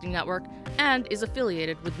podcasting network, and is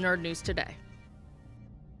affiliated with Nerd News Today.